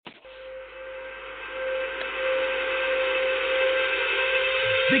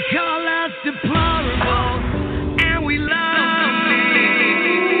They call us deplorable, and we love it.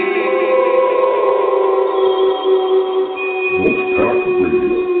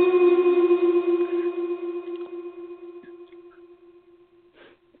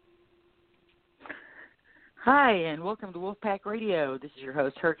 Hi, and welcome to Wolfpack Radio. This is your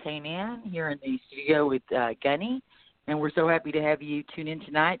host, Heracane Anne, here in the studio with Gunny, and we're so happy to have you tune in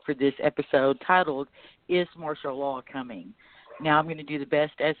tonight for this episode titled, Is Martial Law Coming? Now, I'm going to do the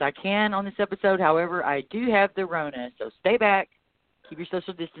best as I can on this episode. However, I do have the Rona, so stay back, keep your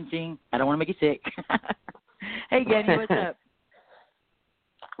social distancing. I don't want to make you sick. Hey, Gunny, what's up?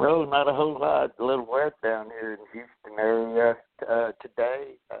 Well, not a whole lot. A little wet down here in the Houston area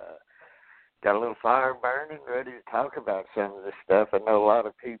today. Got a little fire burning, ready to talk about some of this stuff. I know a lot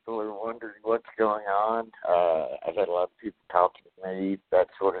of people are wondering what's going on. I've had a lot of people talking to me, that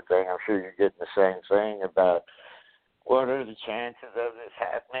sort of thing. I'm sure you're getting the same thing about what are the chances of this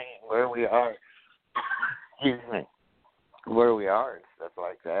happening and where we are. Excuse me. Where we are and stuff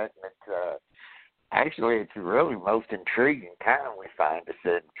like that. And it's really most intriguing time we find us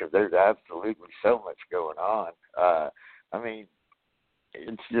in because there's absolutely so much going on.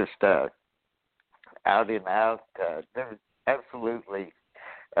 It's just out and out. There's absolutely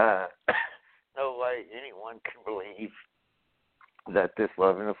no way anyone can believe that this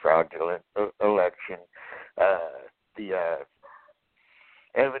wasn't a fraudulent election. The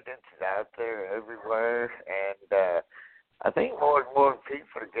evidence is out there everywhere, and I think more and more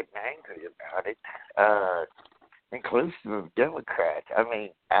people are getting angry about it, inclusive of Democrats. I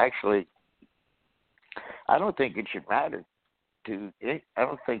don't think it should matter. I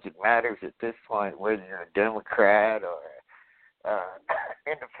don't think it matters at this point whether you're a Democrat or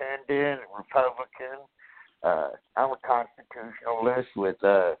independent, Republican. I'm a constitutionalist with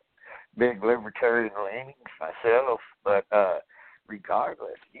big libertarian leanings myself, but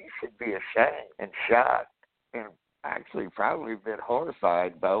regardless, you should be ashamed and shocked and actually probably a bit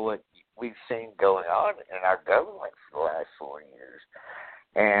horrified by what we've seen going on in our government for the last 4 years.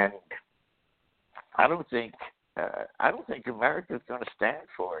 And I don't think America's going to stand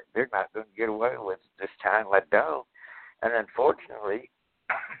for it. They're not going to get away with it this time. I don't. And unfortunately,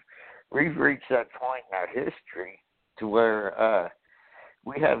 we've reached that point in our history to where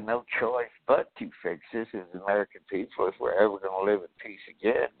we have no choice but to fix this as American people if we're ever going to live in peace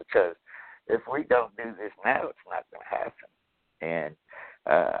again. Because if we don't do this now, it's not going to happen. And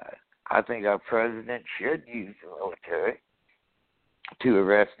I think our president should use the military to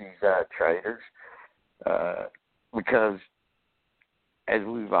arrest these traitors. Because, as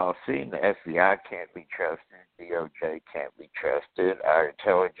we've all seen, the FBI can't be trusted, DOJ can't be trusted, our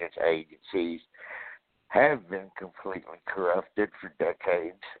intelligence agencies have been completely corrupted for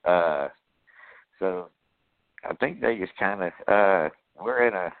decades. So I think they just kind of we're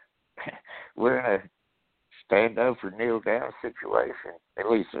in a stand up or kneel down situation.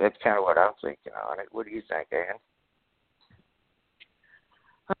 At least that's kind of what I'm thinking on it. What do you think, Ann?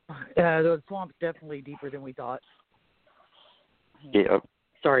 The swamp's definitely deeper than we thought. Yeah.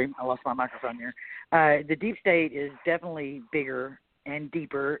 Sorry, I lost my microphone here. The deep state is definitely bigger and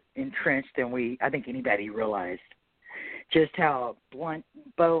deeper entrenched than I think anybody realized. Just how blunt,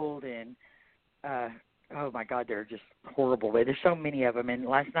 bold, and oh my God, they're just horrible. There's so many of them. And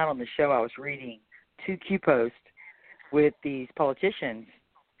last night on the show, I was reading 2 Q posts with these politicians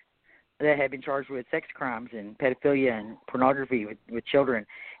that had been charged with sex crimes and pedophilia and pornography with children.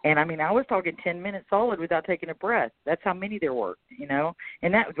 And, I was talking 10 minutes solid without taking a breath. That's how many there were,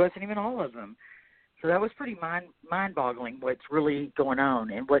 and that wasn't even all of them. So that was pretty mind-boggling what's really going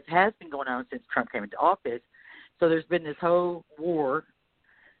on and what has been going on since Trump came into office. So there's been this whole war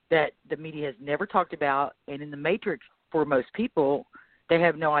that the media has never talked about, and in the matrix for most people, they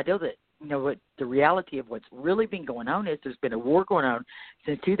have no idea that, what the reality of what's really been going on is. There's been a war going on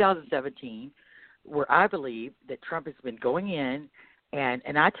since 2017 where I believe that Trump has been going in,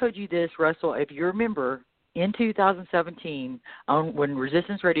 and I told you this, Russell, if you remember, in 2017, when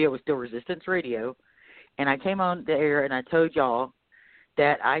Resistance Radio was still Resistance Radio, and I came on the air and I told y'all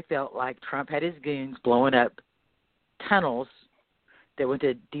that I felt like Trump had his goons blowing up tunnels that went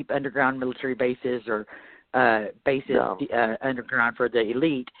to deep underground military bases or bases underground for the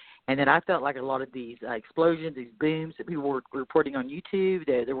elite. And then I felt like a lot of these explosions, these booms that people were reporting on YouTube,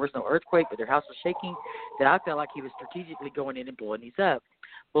 that there was no earthquake, but their house was shaking, that I felt like he was strategically going in and blowing these up.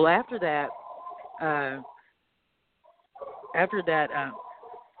 Well, after that,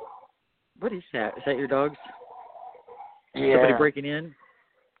 what is that? Is that your dogs? Yeah. Somebody breaking in?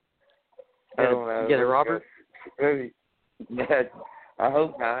 I don't know. You got a robber? I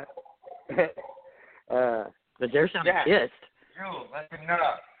hope not. But they're sounding pissed. Jules, that's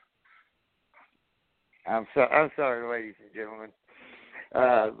enough. I'm sorry, ladies and gentlemen.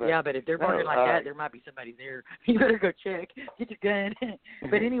 But if they're barking like that, there might be somebody there. You better go check. Get your gun.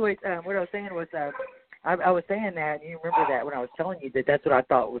 But anyways, what I was saying was, I was saying that, and you remember that when I was telling you that's what I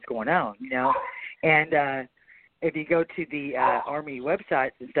thought was going on, you know. And if you go to the Army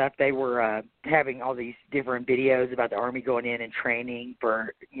websites and stuff, they were having all these different videos about the Army going in and training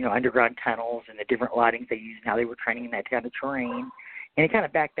for, you know, underground tunnels and the different lightings they use and how they were training in that kind of terrain. And it kind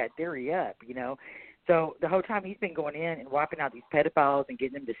of backed that theory up, you know. So the whole time he's been going in and wiping out these pedophiles and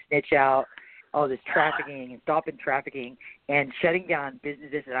getting them to snitch out all this trafficking and stopping trafficking and shutting down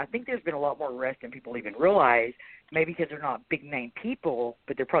businesses. And I think there's been a lot more arrests than people even realize, maybe because they're not big-name people,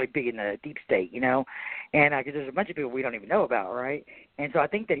 but they're probably big in the deep state, you know. And because there's a bunch of people we don't even know about, right? And so I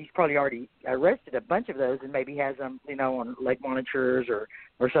think that he's probably already arrested a bunch of those and maybe has them, you know, on lake monitors or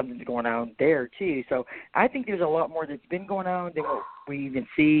something's going on there, too. So I think there's a lot more that's been going on than what we even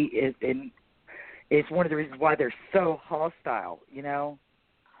see. It's one of the reasons why they're so hostile, you know.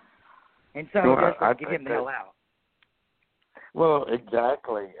 And so that's what get him the hell out. Well,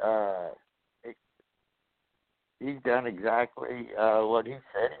 exactly. He's done exactly what he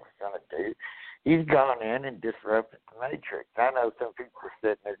said he was going to do. He's gone in and disrupted the Matrix. I know some people are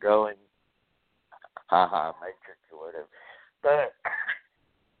sitting there going, Matrix or whatever. But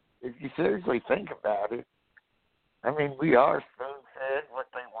if you seriously think about it, I mean, we are spoon-fed what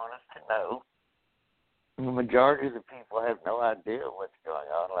they want us to know. The majority of the people have no idea what's going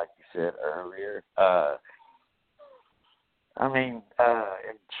on, like you said earlier.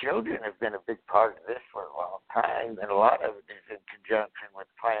 And children have been a big part of this for a long time, and a lot of it is in conjunction with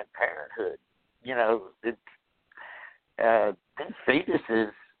Planned Parenthood. You know, these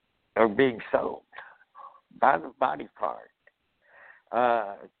fetuses are being sold by the body part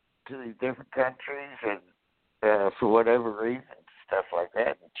to these different countries, and for whatever reason. Stuff like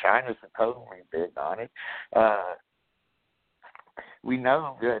that, and China's supposedly big on it. We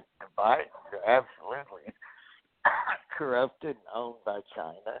know that the Bidens are absolutely corrupted and owned by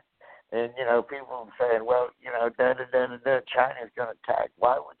China. And, you know, people are saying, well, you know, China's going to attack.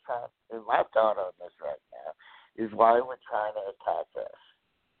 Why would China, and my thought on this right now is why would China attack us?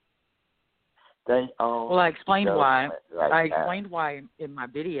 They own. Well, I explained why. Right I explained why in my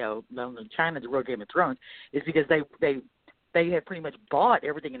video on China, the Road Game of Thrones, is because they had pretty much bought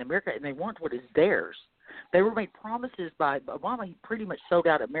everything in America, and they weren't what is theirs. They were made promises by Obama. He pretty much sold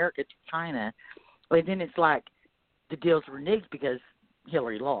out America to China, and then it's like the deals were rigged because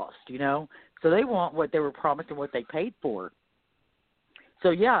Hillary lost, you know. So they want what they were promised and what they paid for.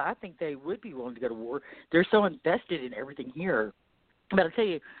 So, yeah, I think they would be willing to go to war. They're so invested in everything here. But I'll tell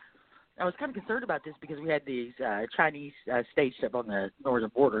you, I was kind of concerned about this because we had these Chinese staged up on the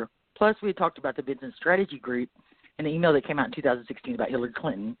northern border. Plus, we had talked about the Business Strategy Group and the email that came out in 2016 about Hillary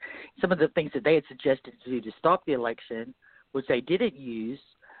Clinton, some of the things that they had suggested to do to stop the election, which they didn't use,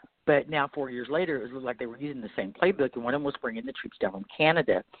 but now 4 years later, it looked like they were using the same playbook, and one of them was bringing the troops down from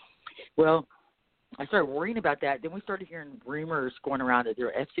Canada. Well, I started worrying about that. Then we started hearing rumors going around that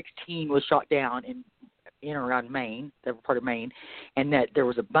their F-16 was shot down in or around Maine, that were part of Maine, and that there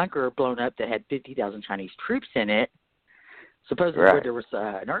was a bunker blown up that had 50,000 Chinese troops in it. Supposedly there was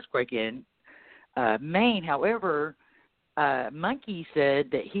an earthquake in Maine. However, Monkey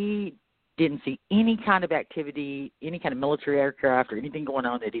said that he didn't see any kind of activity, any kind of military aircraft or anything going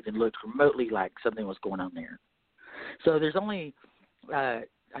on that even looked remotely like something was going on there. So there's only, I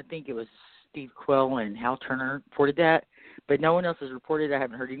think it was Steve Quell and Hal Turner reported that, but no one else has reported. I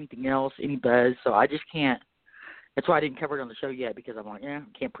haven't heard anything else, any buzz, so I just can't. That's why I didn't cover it on the show yet, because I'm like, I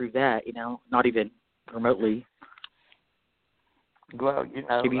can't prove that, you know, not even remotely. Well, you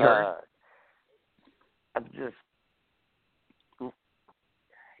know, I'm just,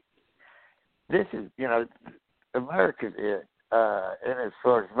 this is, you know, America's it. And as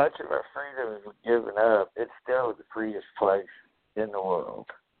far as much of our freedom is given up, it's still the freest place in the world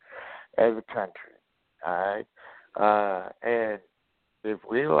as a country. All right? And if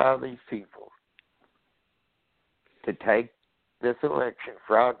we allow these people to take this election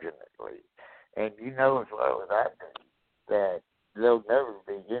fraudulently, and you know as well as I do that there'll never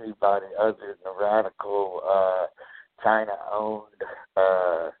be anybody other than the radical China-owned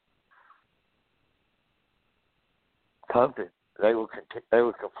puppet. They will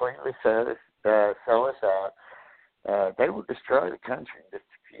completely sell us out. They will destroy the country in just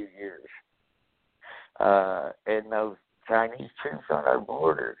a few years. And those Chinese troops on our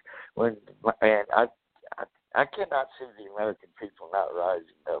border, I cannot see the American people not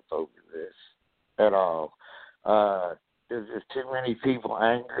rising up over this at all. There's just too many people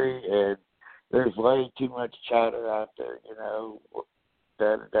angry, and there's way too much chatter out there,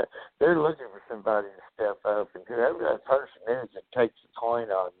 that they're looking for somebody to step up, and whoever that person is that takes the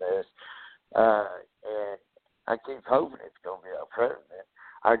point on this, and I keep hoping it's going to be our president.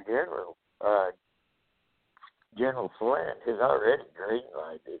 Our General Flynn has already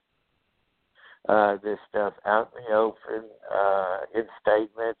greenlighted this stuff out in the open, in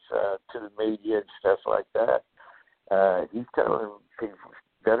statements to the media and stuff like that. He's telling people,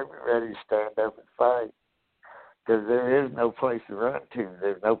 got to be ready to stand up and fight, because there is no place to run to.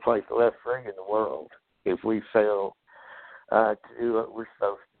 There's no place left free in the world if we fail to do what we're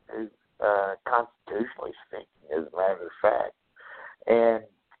supposed to do, constitutionally speaking, as a matter of fact. And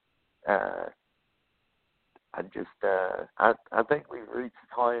I think we've reached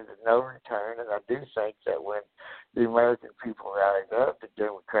the point of no return, and I do think that when the American people rise up, the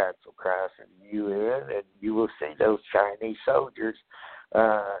Democrats will crash in the UN, and you will see those Chinese soldiers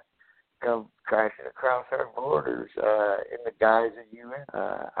come crashing across our borders in the guise of UN.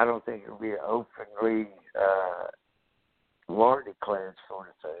 I don't think it'll be an openly war declared sort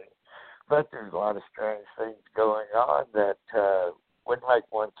of thing, but there's a lot of strange things going on that would make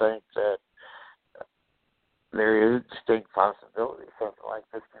one think that there is a distinct possibility something like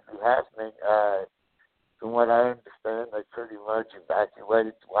this could be happening. From what I understand, they pretty much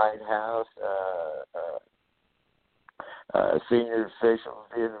evacuated the White House. Senior officials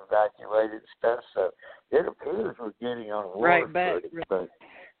did evacuate and stuff, so it appears we're getting on a war footing. But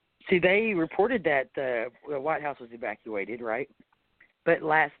see, they reported that the White House was evacuated, right? But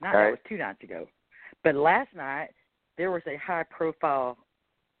last night, that was 2 nights ago. But last night, there was a high-profile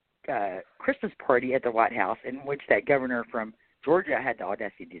Christmas party at the White House in which that governor from Georgia had the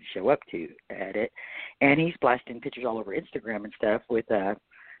audacity to show up to at it, and he's blasting pictures all over Instagram and stuff with him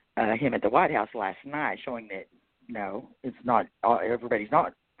at the White House last night, showing that no, it's not. Everybody's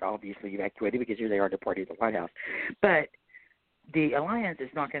not obviously evacuated because here they are at the party at the White House, but the alliance is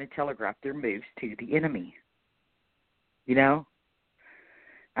not going to telegraph their moves to the enemy.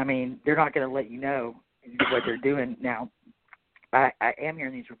 I mean, they're not going to let you know what they're doing now. I am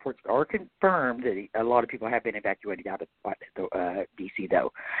hearing these reports are confirmed that a lot of people have been evacuated out of D.C.,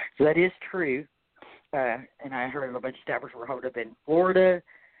 though. So that is true. And I heard a bunch of staffers were holed up in Florida.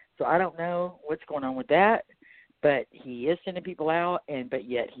 So I don't know what's going on with that. But he is sending people out, but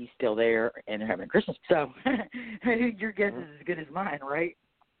yet he's still there, and they're having Christmas. So your guess is as good as mine, right?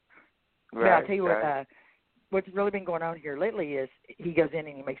 But I'll tell you what, what's really been going on here lately is he goes in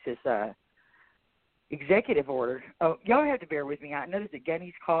and he makes this executive order. Oh, y'all have to bear with me. I noticed that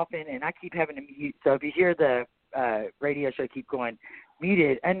Gunny's coughing, and I keep having to mute. So if you hear the radio show keep going,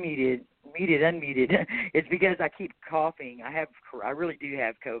 muted, unmuted, muted, unmuted, it's because I keep coughing. I really do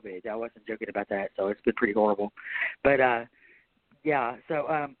have COVID. I wasn't joking about that, so it's been pretty horrible. But,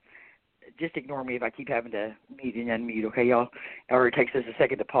 so just ignore me if I keep having to mute and unmute, okay, y'all? Or it takes us a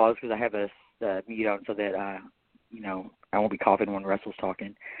second to pause because I have a mute on so that, I won't be coughing when Russell's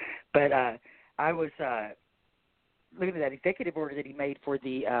talking. But I was looking at that executive order that he made for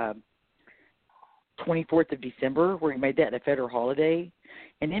the 24th of December, where he made that a federal holiday.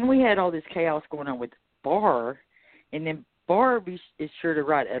 And then we had all this chaos going on with Barr, and then Barr is sure to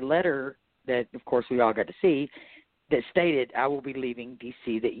write a letter that, of course, we all got to see, that stated, I will be leaving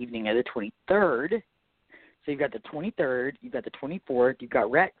D.C. the evening of the 23rd. So you've got the 23rd, you've got the 24th, you've got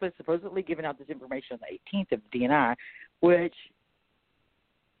Ratcliffe supposedly giving out this information on the 18th of DNI, which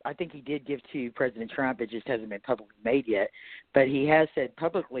I think he did give to President Trump. It just hasn't been publicly made yet. But he has said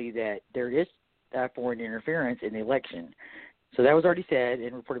publicly that there is foreign interference in the election. So that was already said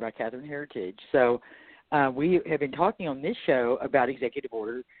and reported by Catherine Heritage. So we have been talking on this show about Executive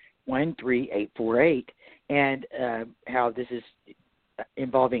Order 13848 and how this is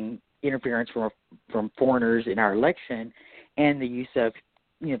involving interference from foreigners in our election and the use of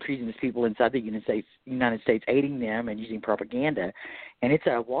treasonous people inside the United States aiding them and using propaganda. And it's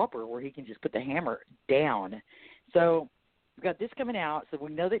a whopper where he can just put the hammer down. So we've got this coming out, so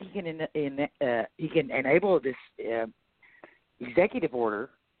we know that he can enable this executive order,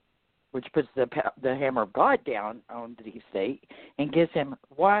 which puts the hammer of God down on the deep state and gives him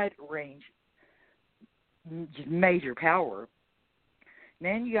wide range, just major power. And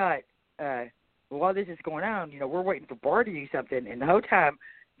then you got while this is going on, we're waiting for Barr to do something, and the whole time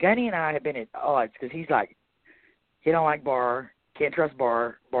Gunny and I have been at odds because he's like, he don't like Barr, can't trust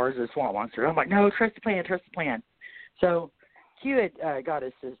Barr, Barr's a swamp monster. I'm like, no, trust the plan. So Q had got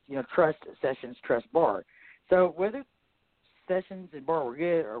us to, trust Sessions, trust Barr. So whether Sessions and Barr were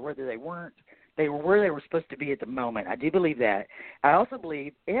good or whether they weren't, they were where they were supposed to be at the moment. I do believe that. I also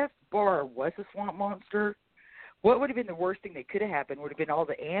believe if Barr was a swamp monster, what would have been the worst thing that could have happened would have been all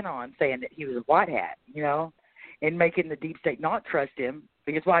the Anons saying that he was a white hat, and making the deep state not trust him,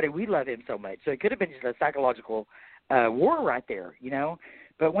 because why do we love him so much? So it could have been just a psychological war right there,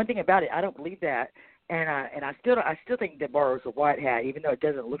 But one thing about it, I don't believe that, and I still think that Barr was a white hat, even though it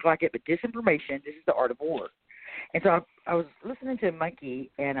doesn't look like it. But disinformation, this is the art of war. And so I was listening to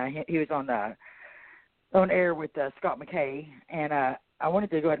Monkey, and he was on air with Scott McKay, and I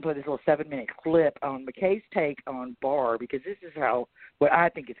wanted to go ahead and play this little 7-minute clip on McKay's take on Barr, because this is what I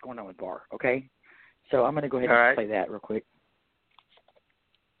think is going on with Barr. Okay, so I'm going to go ahead and play that real quick.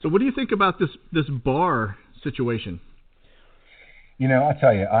 So what do you think about this Barr situation? I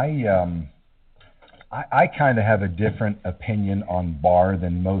tell you, I kind of have a different opinion on Barr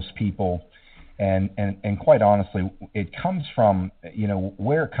than most people, and quite honestly, it comes from,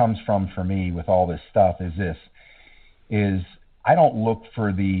 where it comes from for me with all this stuff is I don't look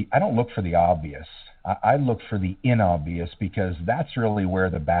for the obvious. I look for the inobvious, because that's really where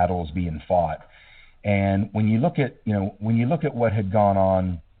the battle is being fought. And when you look at what had gone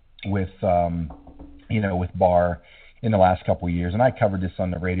on with with Barr in the last couple of years, and I covered this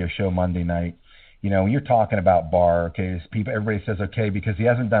on the radio show Monday night. When you're talking about Barr, okay, everybody says, okay, because he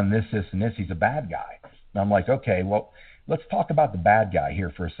hasn't done this, and this, he's a bad guy. And I'm like, okay, well, let's talk about the bad guy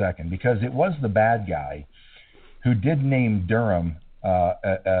here for a second, because it was the bad guy who did name Durham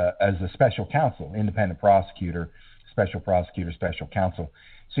as a special counsel, independent prosecutor, special counsel.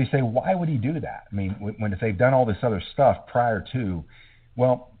 So you say, why would he do that? I mean, if they've done all this other stuff prior to,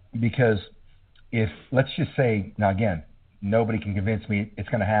 well, because if, let's just say, now again, nobody can convince me it's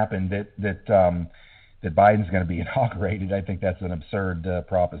going to happen that Biden's going to be inaugurated. I think that's an absurd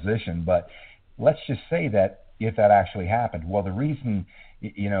proposition. But let's just say that if that actually happened, well, the reason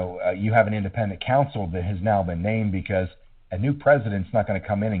you have an independent counsel that has now been named, because a new president's not going to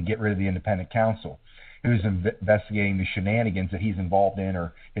come in and get rid of the independent counsel who's investigating the shenanigans that he's involved in,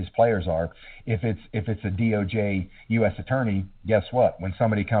 or his players are. If it's a DOJ U.S. attorney, guess what? When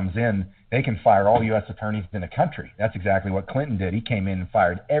somebody comes in, they can fire all U.S. attorneys in the country. That's exactly what Clinton did. He came in and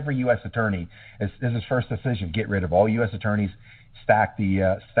fired every U.S. attorney. This is his first decision: get rid of all U.S. attorneys, stack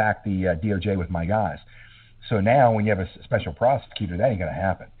the DOJ with my guys. So now, when you have a special prosecutor, that ain't going to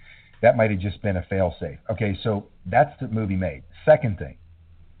happen. That might have just been a fail-safe. Okay, so that's the movie made. Second thing,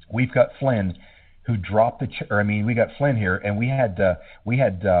 we've got Flynn, who dropped we got Flynn here, and we had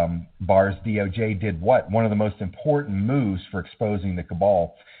Barr's DOJ did what? One of the most important moves for exposing the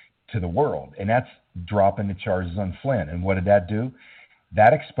cabal to the world, and that's dropping the charges on Flynn. And what did that do?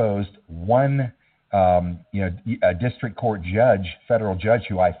 That exposed one, a district court judge, federal judge,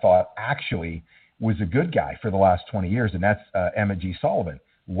 who I thought actually was a good guy for the last 20 years, and that's Emmett G. Sullivan.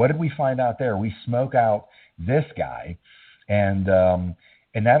 What did we find out there? We smoke out this guy, and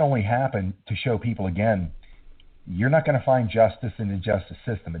that only happened to show people, again, you're not going to find justice in the justice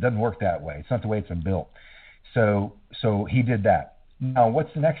system. It doesn't work that way. It's not the way it's been built. So he did that. Now,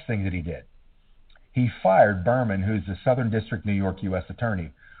 what's the next thing that he did? He fired Berman, who's the Southern District, New York U.S.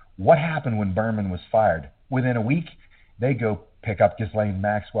 attorney. What happened when Berman was fired? Within a week, they go pick up Ghislaine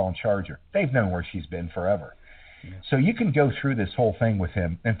Maxwell and charge her. They've known where she's been forever. Yeah. So you can go through this whole thing with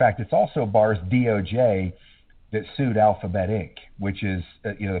him. In fact, it's also Barr's DOJ that sued Alphabet Inc., which is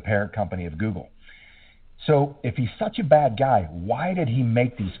the parent company of Google. So if he's such a bad guy, why did he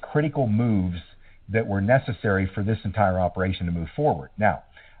make these critical moves that were necessary for this entire operation to move forward? Now,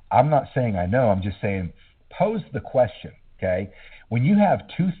 I'm not saying I know. I'm just saying pose the question, okay? When you have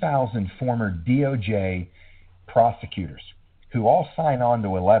 2,000 former DOJ prosecutors who all sign on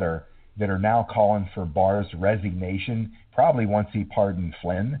to a letter that are now calling for Barr's resignation, probably once he pardoned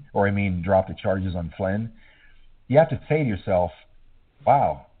Flynn, dropped the charges on Flynn, you have to say to yourself,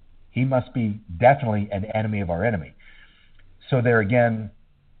 wow, he must be definitely an enemy of our enemy. So there again,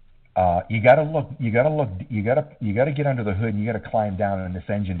 you got to get under the hood, and you got to climb down in this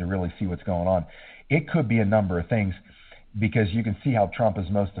engine to really see what's going on. It could be a number of things, because you can see how Trump has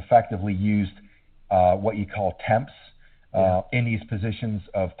most effectively used what you call temps in these positions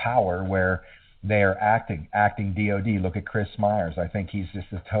of power, where they are acting DOD. Look at Chris Myers. I think he's just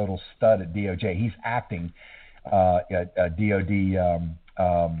a total stud at DOJ. He's acting DOD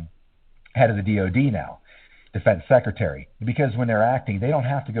head of the DOD now, defense secretary, because when they're acting, they don't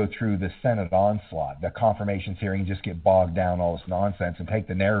have to go through the Senate onslaught, the confirmations hearing, just get bogged down all this nonsense and take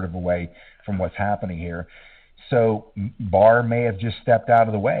the narrative away from what's happening here. So Barr may have just stepped out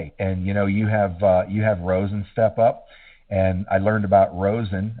of the way, and you have Rosen step up, and I learned about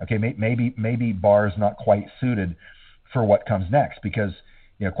Rosen. Okay, maybe Barr's not quite suited for what comes next, because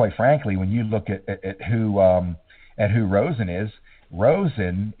quite frankly, when you look at who Rosen is,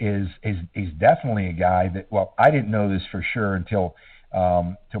 Rosen is definitely a guy that, well, I didn't know this for sure until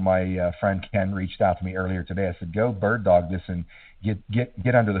my friend Ken reached out to me earlier today. I said, go bird dog this and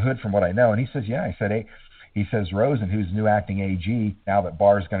get under the hood from what I know. And he says, yeah. I said, hey, he says Rosen, who's new acting AG, now that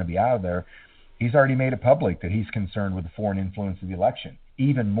Barr's going to be out of there, he's already made it public that he's concerned with the foreign influence of the election.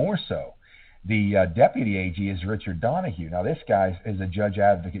 Even more so, the deputy AG is Richard Donahue. Now, this guy is a judge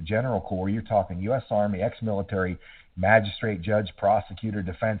advocate general corps. You're talking U.S. Army, ex-military, magistrate, judge, prosecutor,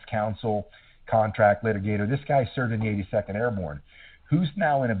 defense counsel, contract litigator. This guy served in the 82nd Airborne. Who's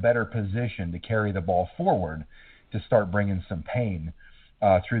now in a better position to carry the ball forward to start bringing some pain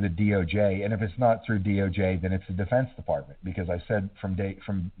through the DOJ? And if it's not through DOJ, then it's the Defense Department. Because I said from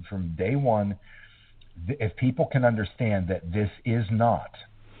day one, if people can understand that this is not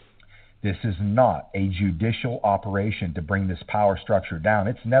a judicial operation to bring this power structure down.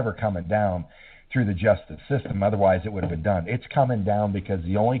 It's never coming down through the justice system. Otherwise, it would have been done. It's coming down because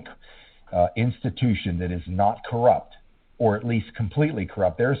the only institution that is not corrupt, or at least completely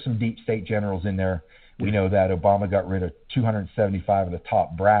corrupt, there are some deep state generals in there. We know that Obama got rid of 275 of the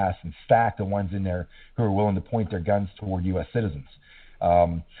top brass and stacked the ones in there who are willing to point their guns toward U.S. citizens.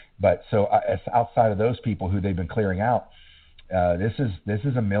 But outside of those people who they've been clearing out, this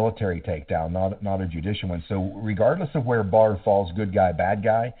is a military takedown, not a judicial one. So regardless of where Barr falls, good guy, bad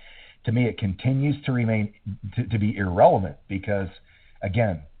guy, to me it continues to remain to be irrelevant because,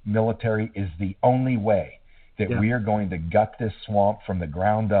 again, military is the only way that we are going to gut this swamp from the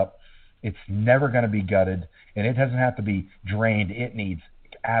ground up. It's never going to be gutted, and it doesn't have to be drained. It needs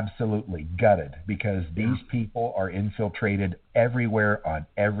absolutely gutted because these people are infiltrated everywhere on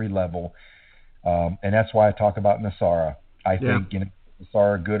every level, and that's why I talk about Nasara. I think,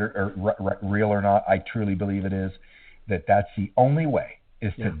 Nasara, good or real or not, I truly believe it is, that's the only way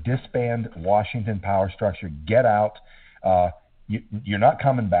is to disband Washington power structure, get out. You're not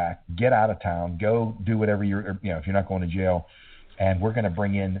coming back. Get out of town. Go do whatever if you're not going to jail. And we're going to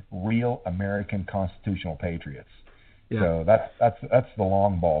bring in real American constitutional patriots. Yeah. So that's the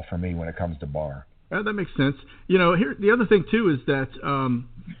long ball for me when it comes to Barr. That makes sense. Here the other thing too is that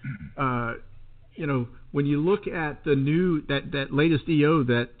when you look at the new that latest EO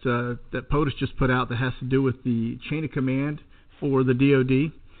that POTUS just put out that has to do with the chain of command for the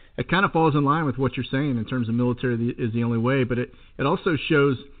DoD. It kind of falls in line with what you're saying in terms of military is the only way, but it also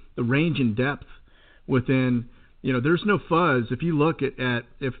shows the range and depth within, there's no fuzz. If you look at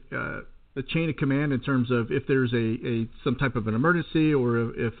if the chain of command in terms of if there's some type of an emergency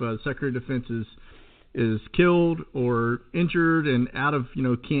or if Secretary of Defense is killed or injured and out of,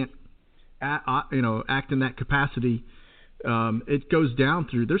 can't, act in that capacity, it goes down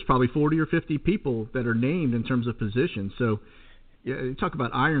through, there's probably 40 or 50 people that are named in terms of positions. So, you talk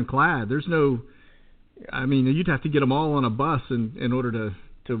about ironclad. There's no, you'd have to get them all on a bus in order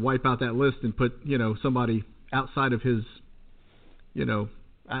to wipe out that list and put, somebody outside of his,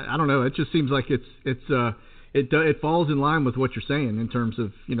 I don't know. It just seems like it falls in line with what you're saying in terms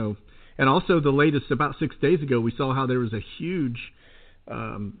of, and also the latest about 6 days ago, we saw how there was a huge,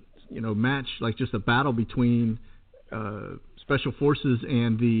 match, like just a battle between Special Forces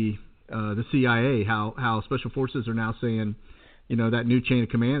and the CIA. How Special Forces are now saying, that new chain of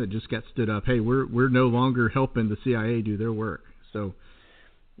command that just got stood up. Hey, we're no longer helping the CIA do their work. So,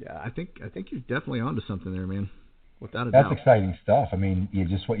 yeah, I think you're definitely onto something there, man. Without a doubt. That's exciting stuff.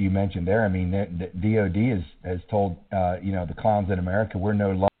 Just what you mentioned there. The DoD has told the clowns in America we're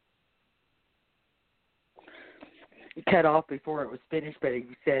no longer. You cut off before it was finished, but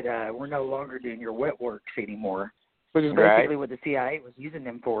you said we're no longer doing your wet works anymore, which is basically what the CIA was using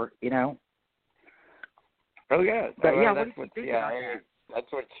them for. Oh yeah, but that's what CIA.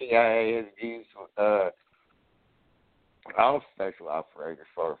 That's what CIA has used all special operators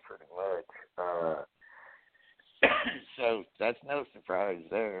for, pretty much. So that's no surprise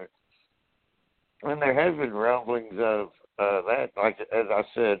there. And there has been rumblings of that. Like as I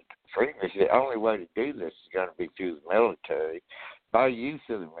said previously, the only way to do this is going to be through the military, by use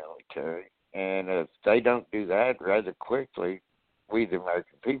of the military. And if they don't do that rather quickly, we the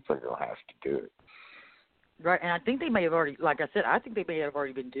American people are going to have to do it. Right, and I think they may have already, like I said, I think they may have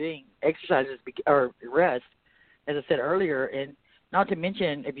already been doing exercises or rest, as I said earlier, and not to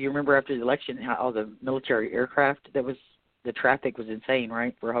mention, if you remember after the election, how all the military aircraft, the traffic was insane,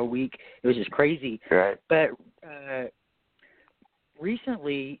 right, for a whole week. It was just crazy. Right. But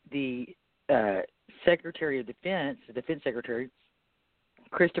recently, the Secretary of Defense, the Defense Secretary,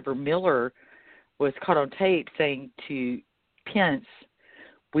 Christopher Miller, was caught on tape saying to Pence,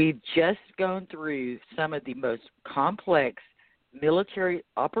 we've just gone through some of the most complex military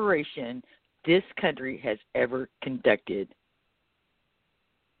operation this country has ever conducted.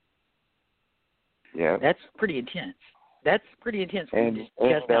 Yeah. That's pretty intense. That's pretty intense when you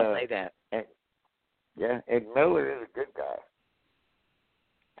just now say that. And Miller is a good guy.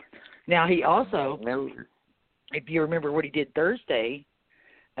 Now, he also, Miller. if you remember what he did Thursday,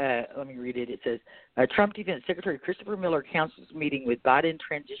 let me read it. It says, Trump Defense Secretary Christopher Miller counsels meeting with Biden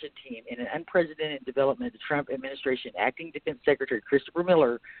transition team in an unprecedented development. The Trump administration acting Defense Secretary Christopher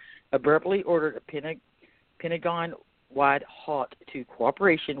Miller abruptly ordered a Pentagon-wide halt to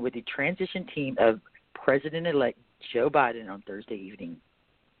cooperation with the transition team of President-elect Joe Biden on Thursday evening.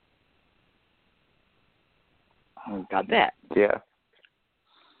 Oh, got that. Yeah.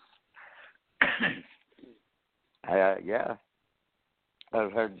 Yeah.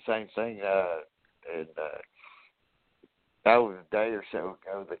 I've heard the same thing, and that was a day or so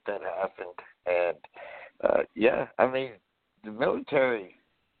ago that happened. And, yeah, I mean, the military,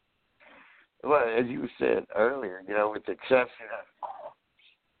 well, as you said earlier, with the exception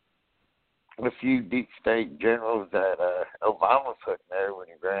of a few deep state generals that Obama put in there when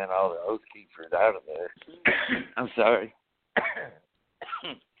he ran all the Oath Keepers out of there. I'm sorry.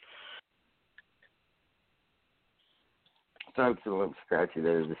 Throat's a little scratchy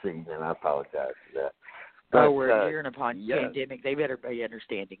there this evening. I apologize for that. But, we're hearing upon pandemic. They better be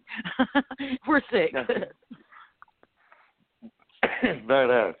understanding. We're sick.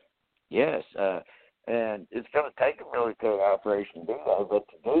 But, yes, and it's going to take a military operation to do that. But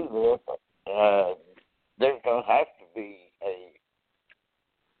to do this, there's going to have to be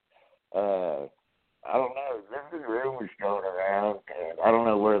I don't know, there's rumors going around, and I don't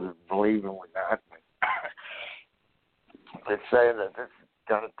know whether to believe them or not. It's saying that this is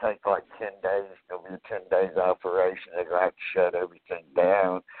going to take like 10 days. It's going to be a 10 days operation. They're going to have to shut everything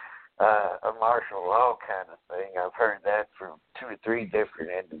down. A martial law kind of thing. I've heard that from 2 or 3 different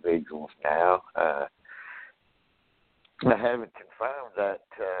individuals now. I haven't confirmed that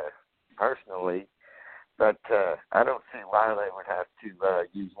personally, but I don't see why they would have to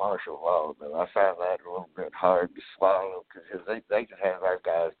use martial law. Though I find that a little bit hard to swallow because they can have our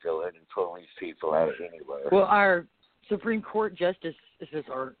guys go in and pull these people out anywhere. Well, our Supreme Court justices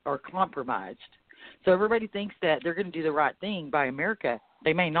are compromised. So everybody thinks that they're going to do the right thing by America.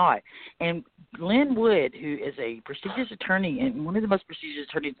 They may not. And Glenn Wood, who is a prestigious attorney and one of the most prestigious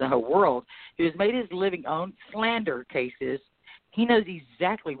attorneys in the whole world, who has made his living on slander cases, he knows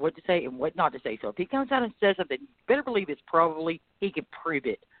exactly what to say and what not to say. So if he comes out and says something, you better believe it's probably, he can prove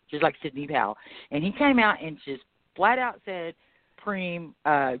it, just like Sidney Powell. And he came out and just flat out said,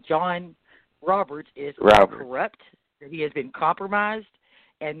 John Roberts is corrupt, that he has been compromised,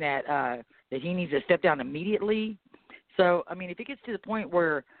 and that he needs to step down immediately. So, I mean, if it gets to the point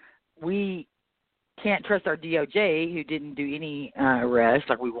where we can't trust our DOJ, who didn't do any arrests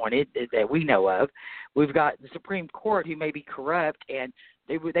like we wanted that we know of, we've got the Supreme Court, who may be corrupt, and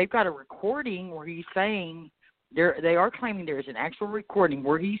they've got a recording where he's saying, they are claiming there is an actual recording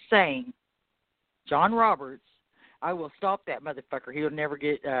where he's saying, John Roberts, I will stop that motherfucker. He'll never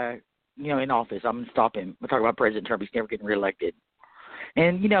get in office. I'm going to stop him. We're talking about President Trump. He's never getting reelected.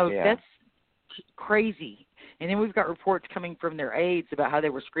 And, that's crazy. And then we've got reports coming from their aides about how they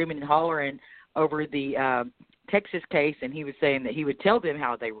were screaming and hollering over the Texas case, and he was saying that he would tell them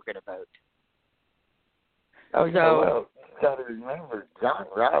how they were going to vote. Oh, well, you got to remember, John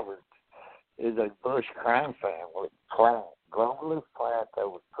Roberts is a Bush crime family plant, globalist plant that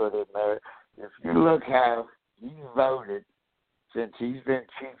was put in there. If you look how he voted since he's been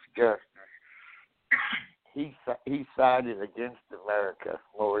Chief Justice, he sided against America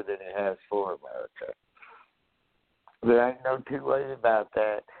more than he has for America. There ain't no two ways about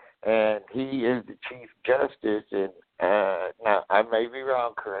that. And he is the Chief Justice. And now, I may be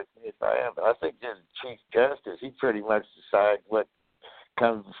wrong, correct me if I am, but I think as the Chief Justice, he pretty much decides what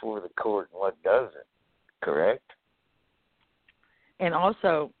comes before the court and what doesn't. Correct? And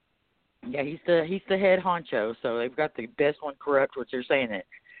also, yeah, he's the head honcho. So they've got the best one corrupt, which they're saying that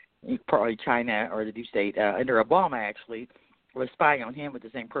probably China or the deep state under Obama actually was spying on him with the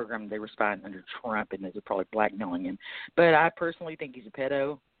same program they were spying under Trump, and they're probably blackmailing him. But I personally think he's a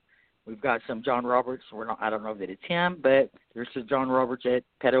pedo. We've got some John Roberts. I don't know that it's him, but there's some John Roberts at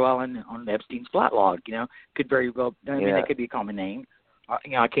Pedo Island on Epstein's flight log. Could very well. I mean, that could be a common name.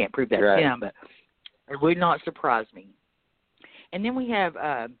 I can't prove that's him, but it would not surprise me. And then we have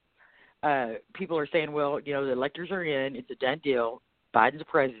people are saying, well, the electors are in. It's a done deal. Biden's the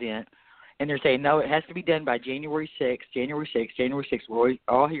president. And they're saying, no, it has to be done by January 6th. January 6th. We're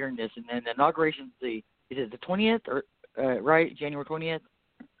all hearing this. And then the inauguration's is it the 20th, or right, January 20th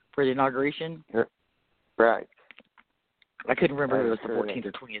for the inauguration? Right. I couldn't remember if it was the 14th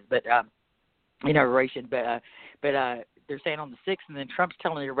or 20th, but inauguration. But they're saying on the 6th, and then Trump's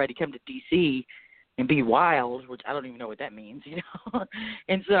telling everybody to come to D.C. and be wild, which I don't even know what that means, you know.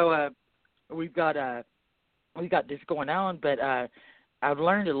 And so we've got this going on, but I've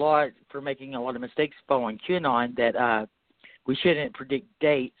learned a lot for making a lot of mistakes following QAnon that we shouldn't predict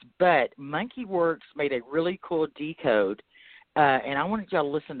dates. But MonkeyWorks made a really cool decode, and I wanted y'all to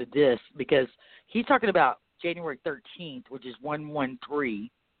listen to this because he's talking about January 13th, which is 113.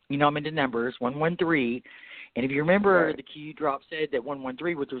 You know, I'm into numbers, 113. And if you remember, Right. the Q drop said that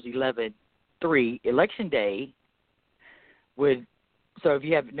 113, which was 11/3, Election Day would. So if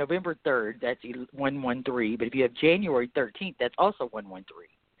you have November 3rd, that's 113. But if you have January 13th, that's also 113,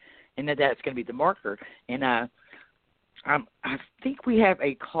 and that's going to be the marker. And I think we have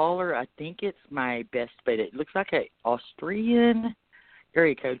a caller. I think it's my best bet. It looks like an Austrian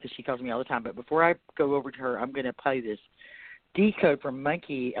area code because she calls me all the time. But before I go over to her, I'm going to play this decode from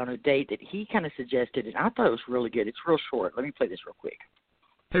Monkey on a date that he kind of suggested, and I thought it was really good. It's real short. Let me play this real quick.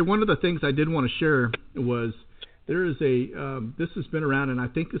 Hey, one of the things I did want to share was there is this has been around, and I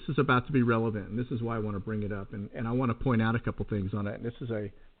think this is about to be relevant, and this is why I want to bring it up, and I want to point out a couple things on it. And this is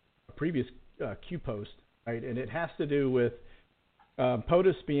a previous Q post, right, and it has to do with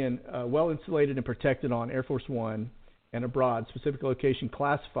POTUS being well insulated and protected on Air Force One and abroad, specific location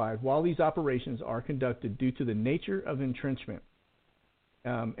classified, while these operations are conducted due to the nature of entrenchment.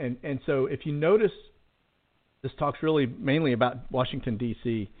 And so if you notice, this talks really mainly about Washington,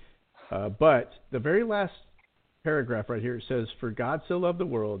 D.C., but the very last paragraph right here, it says, "For God so loved the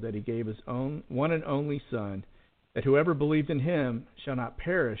world that he gave his own one and only Son, that whoever believed in him shall not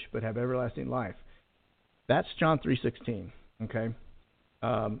perish but have everlasting life." That's John 3:16, okay?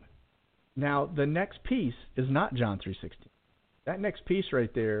 Now, the next piece is not John 3:16. That next piece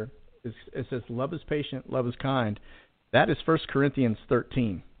right there, it says, "Love is patient, love is kind." That is 1 Corinthians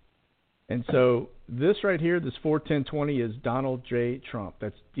 13. And so this right here, this 4:10:20 is Donald J. Trump.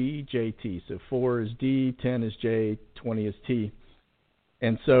 That's DJT. So 4 is D, 10 is J, 20 is T.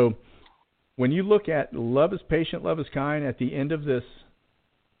 And so when you look at love is patient, love is kind at the end of this,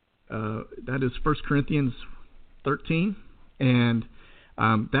 that is 1 Corinthians 13. And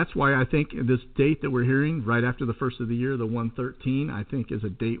that's why I think this date that we're hearing right after the first of the year, the 113, I think is a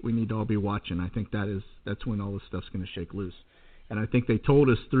date we need to all be watching. I think that's when all this stuff's going to shake loose. And I think they told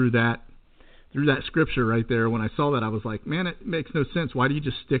us through that scripture right there. When I saw that, I was like, man, it makes no sense. Why do you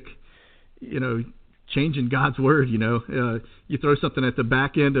just stick, changing God's word? You throw something at the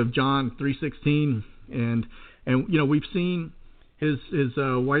back end of John 3:16, and we've seen his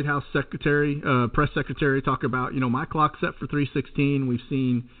White House press secretary talk about, my clock's set for 3:16. We've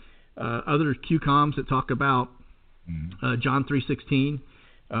seen other QComs that talk about John 3:16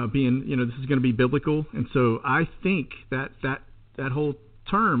 being, this is going to be biblical. And so I think that whole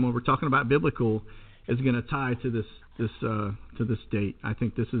term when we're talking about biblical is going to tie to this date. I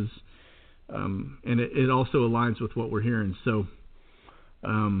think this is, and it also aligns with what we're hearing. So,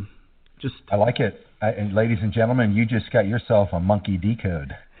 I like it. And ladies and gentlemen, you just got yourself a monkey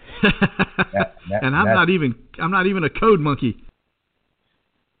decode. And I'm not even a code monkey.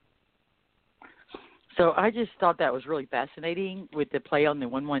 So I just thought that was really fascinating with the play on the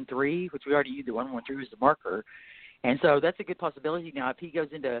 113, which we already used the 113 as the marker. And so that's a good possibility. Now, if he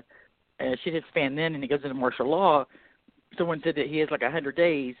goes into shit hits fan then and he goes into martial law, someone said that he has like 100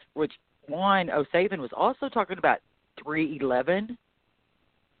 days, which Juan O'Savin was also talking about 3:11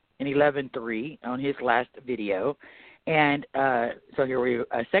 and 11:3 on his last video. And so here we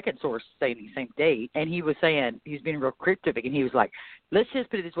a second source saying the same date, and he was saying he's being real cryptic, and he was like, let's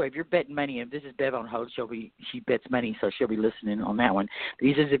just put it this way: if you're betting money, and this is Bev on hold, she bets money, so she'll be listening on that one. But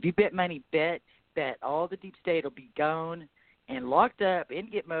he says if you bet money, bet all the deep state will be gone and locked up in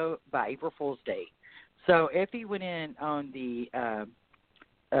Gitmo by April Fool's Day. So if he went in on the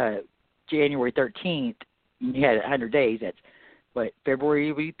January 13th, he had 100 days. That's what,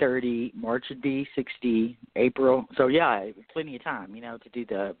 February would be 30, March would be 60, April. So yeah, plenty of time, to do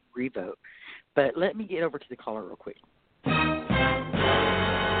the revote. But let me get over to the caller real quick.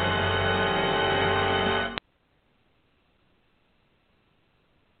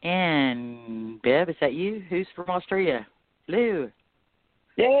 And Bev, is that you? Who's from Australia? Lou.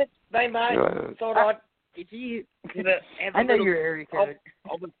 Yes, they mate. Thought I'd It's you. have I know your area code.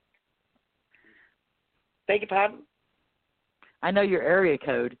 Beg your pardon? I know your area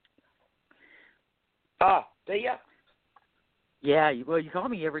code. Oh, do you? Yeah, you call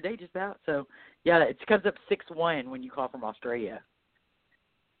me every day just about. So, yeah, it comes up 6-1 when you call from Australia.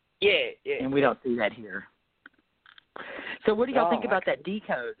 Yeah. And we don't see that here. So what do y'all think about okay. that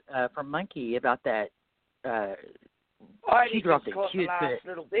decode from Monkey about that? I She dropped just it. caught the Cute last bit.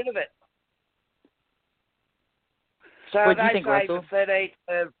 little bit of it. So What do you they think, say Russell? the 13th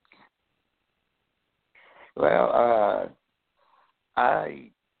of Well, I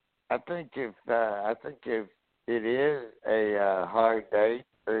think if it is a hard date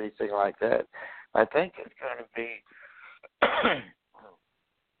or anything like that, I think it's going to be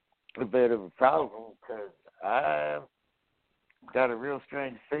a bit of a problem because I've got a real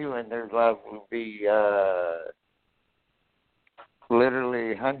strange feeling there's liable to be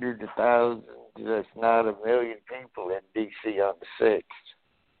literally hundreds of thousands, if not a million people in D.C. on the 6th.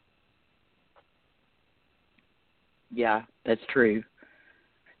 Yeah, that's true.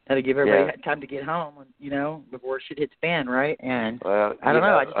 That'll give everybody time to get home, before shit hits fan, right? And well, I don't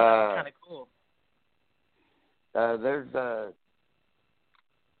know. I just think it's kind of cool.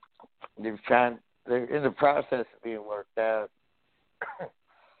 They're in the process of being worked out,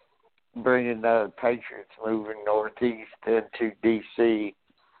 bringing Patriots moving northeast into D.C.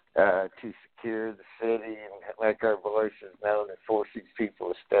 To secure the city and make our voices known and force these people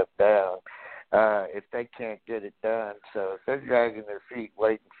to step down. If they can't get it done, so if they're dragging their feet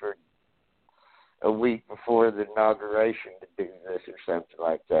waiting for a week before the inauguration to do this or something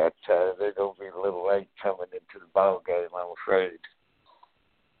like that, they're going to be a little late coming into the ball game, I'm afraid.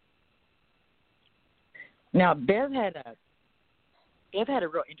 Now, Bev had a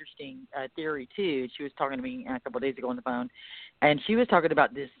real interesting theory too. She was talking to me a couple of days ago on the phone, and she was talking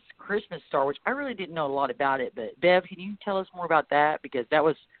about this Christmas star, which I really didn't know a lot about it. But Bev, can you tell us more about that, because that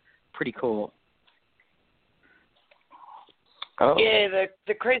was pretty cool. Oh. Yeah,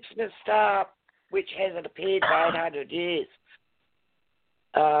 the Christmas star, which hasn't appeared for 800 years.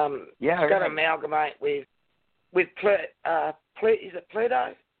 It's got to amalgamate with is it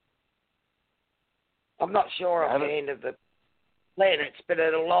Pluto? I'm not sure of the end of the planets, but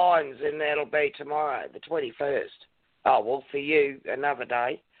it aligns, and that'll be tomorrow, the 21st. Oh, well, for you, another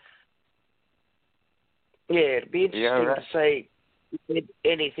day. Yeah, it'll be interesting to see if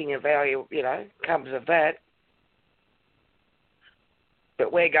anything of value, comes of that.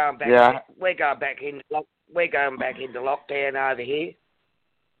 But we're going back. Yeah. We're going back into lockdown over here.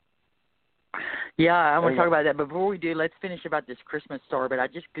 Yeah, I want to talk about that. But before we do, let's finish about this Christmas star. But I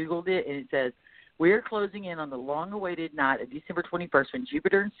just Googled it, and it says, we are closing in on the long-awaited night of December 21st when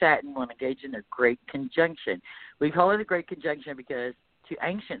Jupiter and Saturn will engage in their Great Conjunction. We call it a Great Conjunction because to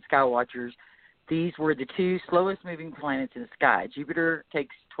ancient sky watchers, these were the two slowest-moving planets in the sky. Jupiter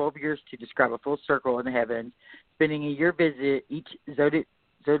takes 12 years to describe a full circle in the heavens, spending a year visit each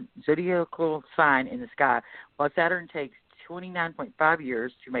zodiacal sign in the sky, while Saturn takes 29.5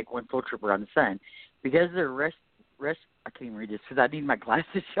 years to make one full trip around the sun. Because of their I can't even read this because I need my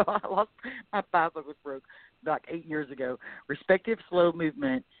glasses. So I lost my Bible was broke about 8 years ago. Respective slow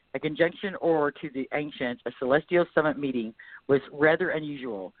movement, a conjunction, or to the ancients, a celestial summit meeting was rather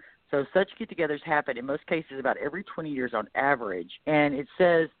unusual. So such get-togethers happen in most cases about every 20 years on average. And it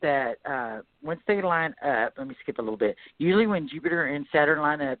says that once they line up, let me skip a little bit. Usually when Jupiter and Saturn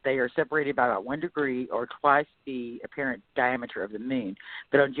line up, they are separated by about 1 degree or twice the apparent diameter of the moon.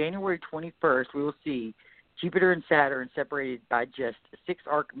 But on January 21st, we will see Jupiter and Saturn separated by just 6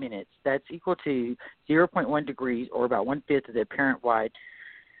 arc minutes. That's equal to 0.1 degrees or about 1/5 of the apparent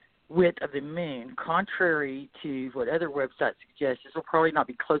width of the moon. Contrary to what other websites suggest, this will probably not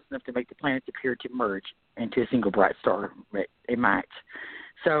be close enough to make the planets appear to merge into a single bright star, but it might.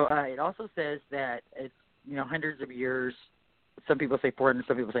 So it also says that it's hundreds of years. Some people say 400,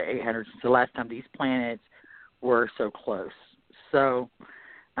 some people say 800 since the last time these planets were so close. So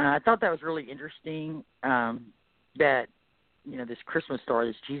I thought that was really interesting that this Christmas star,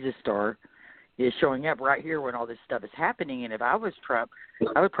 this Jesus star, is showing up right here when all this stuff is happening. And if I was Trump,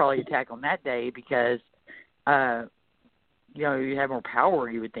 I would probably attack on that day because, you have more power,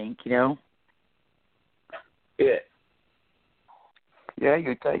 you would think, Yeah. Yeah,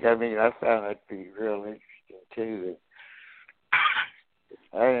 you think. I mean, I found that to be real interesting, too.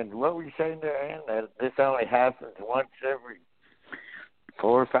 And what were you saying there, Ann? That this only happens once every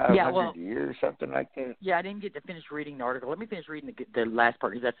 400 or 500 years, something like that? Yeah, I didn't get to finish reading the article. Let me finish reading the last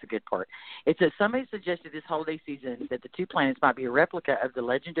part because that's the good part. It says, somebody suggested this holiday season that the two planets might be a replica of the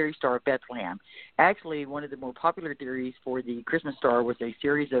legendary Star of Bethlehem. Actually, one of the more popular theories for the Christmas star was a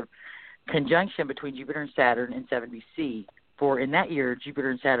series of conjunction between Jupiter and Saturn in 7 BC. For in that year, Jupiter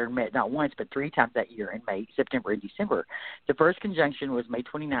and Saturn met not once but 3 times that year in May, September, and December. The first conjunction was May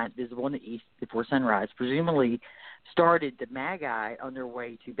 29th, visible in the east before sunrise. Presumably, started the Magi on their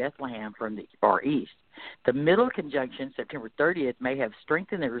way to Bethlehem from the Far East. The middle conjunction, September 30th, may have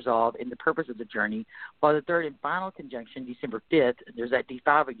strengthened their resolve in the purpose of the journey, while the third and final conjunction, December 5th, there's that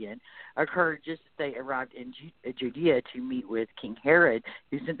D5 again, occurred just as they arrived in Judea to meet with King Herod,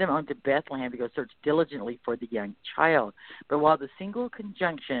 who sent them on to Bethlehem to go search diligently for the young child. But while the single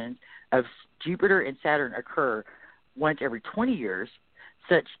conjunctions of Jupiter and Saturn occur once every 20 years,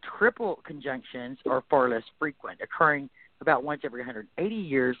 such triple conjunctions are far less frequent, occurring about once every 180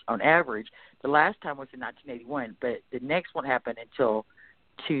 years on average. The last time was in 1981, but the next won't happen until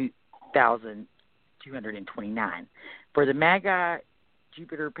 2229. For the Magi,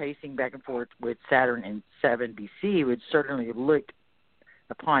 Jupiter pacing back and forth with Saturn in 7 BC would certainly have looked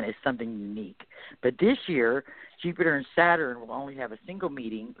upon as something unique. But this year, Jupiter and Saturn will only have a single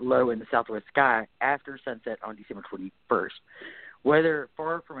meeting low in the southwest sky after sunset on December 21st. Whether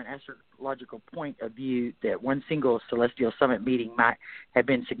far from an astrological point of view that one single celestial summit meeting might have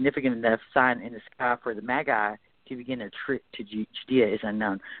been significant enough sign in the sky for the Magi to begin their trip to Judea is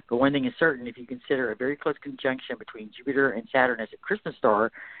unknown. But one thing is certain, if you consider a very close conjunction between Jupiter and Saturn as a Christmas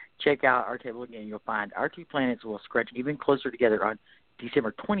star, check out our table again. You'll find our two planets will scratch even closer together on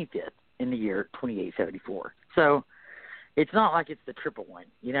December 25th in the year 2874. So it's not like it's the triple one,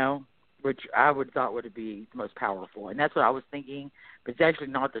 you know, which I would thought would be the most powerful. And that's what I was thinking, but it's actually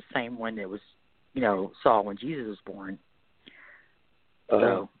not the same one that was, you know, saw when Jesus was born.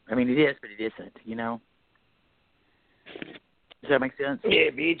 So, I mean, it is, but it isn't, you know. Does that make sense? Yeah,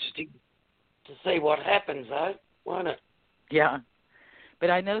 it'd be interesting to see what happens, though, won't it? Yeah.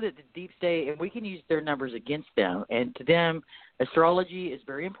 But I know that the deep state, and we can use their numbers against them, and to them, astrology is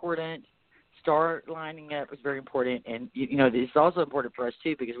very important. Star lining up is very important, and you know it's also important for us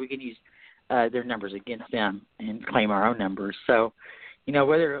too because we can use their numbers against them and claim our own numbers. So, you know,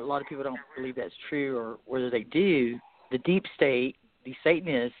 whether a lot of people don't believe that's true or whether they do, the deep state, the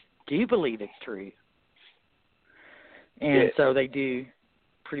Satanists, do believe it's true, and so they do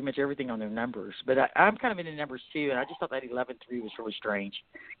pretty much everything on their numbers. But I'm kind of into numbers too, and I just thought that 11-3 was really strange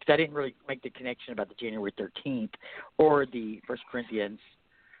because I didn't really make the connection about the January 13th or the 1 Corinthians.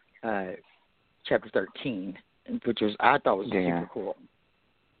 Chapter 13, which was I thought was super cool.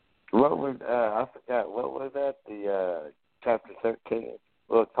 What was I forgot? What was that? The chapter 13.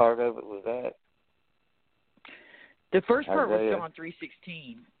 What part of it was that? The first part was John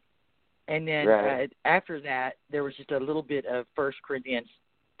 3:16, and then after that there was just a little bit of 1 Corinthians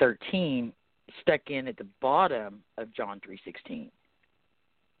 13 stuck in at the bottom of John 3:16,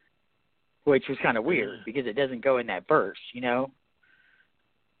 which was kind of weird because it doesn't go in that verse, you know.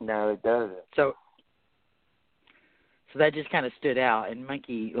 No, it doesn't. So that just kind of stood out. And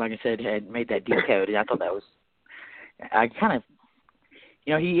Monkey, like I said, had made that decode, and I thought that was. I kind of,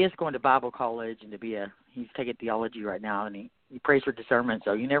 you know, he is going to Bible college and he's taking theology right now, and he prays for discernment.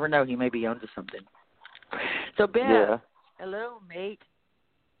 So you never know, he may be onto something. So Beth, hello, mate.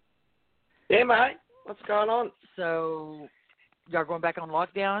 Yeah, mate. What's going on? So y'all going back on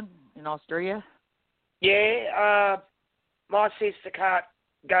lockdown in Australia? Yeah, my sister can't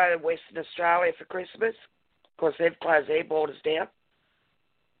go to Western Australia for Christmas because they've closed their borders down.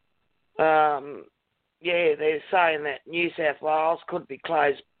 Yeah, they're saying that New South Wales could be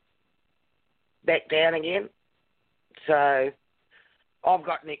closed back down again. So I've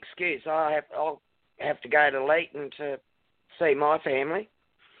got an excuse. I'll have to go to Leeton to see my family.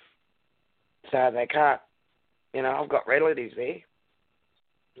 So they can't, you know, I've got relatives there.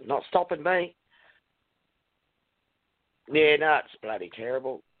 Not stopping me. Yeah, no, it's bloody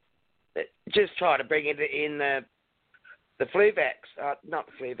terrible. Just try to bring it in the flu vax, not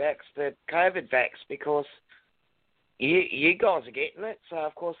the flu vax, the COVID vax, because you guys are getting it, so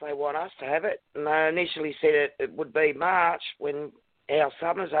of course they want us to have it. And they initially said it would be March when our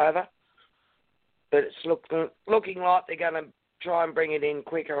summer's over, but it's looking like they're going to try and bring it in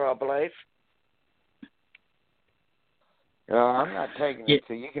quicker, I believe. No, I'm not taking it,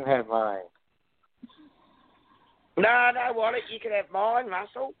 so you can have mine. No, I don't want it. You can have mine,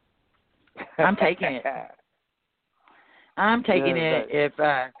 Russell. I'm taking it. I'm taking it.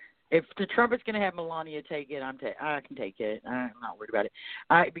 If the Trumpet's going to have Melania take it, I can take it. I'm not worried about it.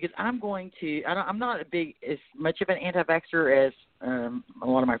 Because I'm going to. I'm not as much of an anti-vaxxer as a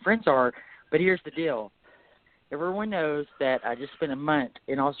lot of my friends are. But here's the deal. Everyone knows that I just spent a month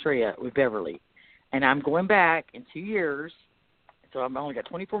in Australia with Beverly, and I'm going back in 2 years. So I've only got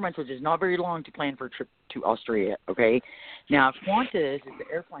 24 months, which is not very long to plan for a trip to Australia, okay? Now, Qantas is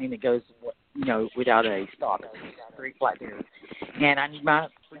the airplane that goes, you know, without a stop. It's very flat there. And I need my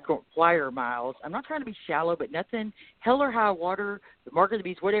frequent flyer miles. I'm not trying to be shallow, but nothing, hell or high water, the mark of the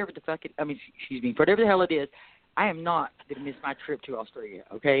beast, whatever the hell it is, I am not going to miss my trip to Australia,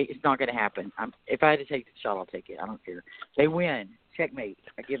 okay? It's not going to happen. If I had to take the shot, I'll take it. I don't care. They win. Checkmate.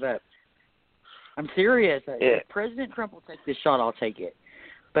 I give up. I'm serious. If President Trump will take this shot, I'll take it.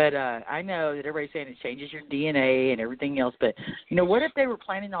 But I know that everybody's saying it changes your DNA and everything else. But, what if they were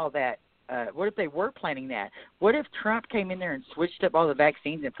planning all that? What if they were planning that? What if Trump came in there and switched up all the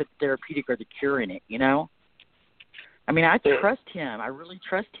vaccines and put the therapeutic or the cure in it, I mean, I trust him. I really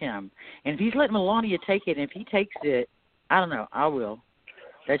trust him. And if he's letting Melania take it, and if he takes it, I don't know, I will.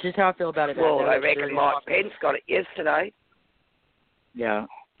 That's just how I feel about it. Well, I reckon Mike Pence got it yesterday. Yeah.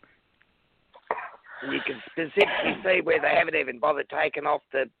 And you can specifically see where they haven't even bothered taking off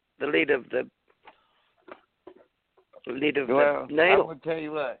the lid of the needle. I'm going to tell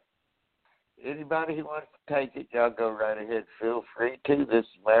you what. Anybody who wants to take it, y'all go right ahead. Feel free to. This is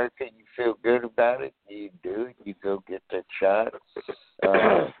America. You feel good about it, you do it. You go get that shot.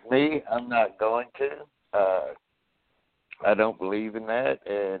 Me, I'm not going to. I don't believe in that.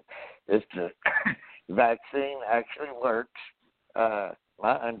 And if the vaccine actually works,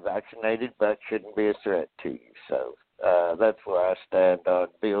 my unvaccinated butt shouldn't be a threat to you. So that's where I stand on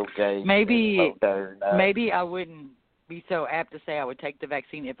Bill Gates. Maybe I wouldn't be so apt to say I would take the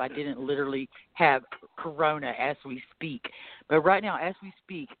vaccine if I didn't literally have corona as we speak. But right now, as we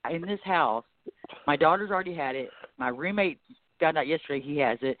speak, in this house, my daughter's already had it. My roommate found out yesterday he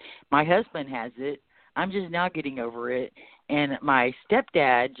has it. My husband has it. I'm just now getting over it. And my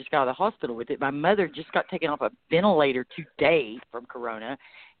stepdad just got out of the hospital with it. My mother just got taken off a ventilator today from corona.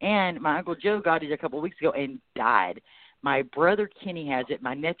 And my Uncle Joe got it a couple of weeks ago and died. My brother Kenny has it.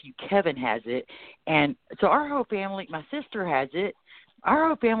 My nephew Kevin has it. And so our whole family, my sister has it. Our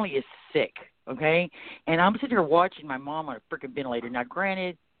whole family is sick, okay? And I'm sitting here watching my mom on a freaking ventilator. Now,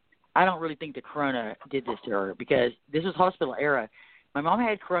 granted, I don't really think the corona did this to her because this was hospital era. My mom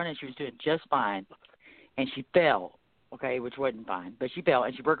had corona and she was doing just fine. And she fell, okay, which wasn't fine. But she fell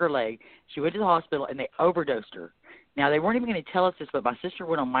and she broke her leg. She went to the hospital and they overdosed her. Now, they weren't even going to tell us this, but my sister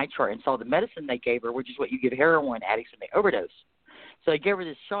went on my chart and saw the medicine they gave her, which is what you give heroin addicts when they overdose. So they gave her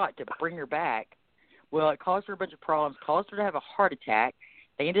this shot to bring her back. Well, it caused her a bunch of problems, caused her to have a heart attack.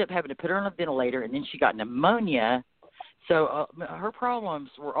 They ended up having to put her on a ventilator, and then she got pneumonia. So her problems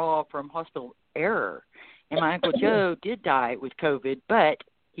were all from hospital error. And my Uncle Joe did die with COVID, but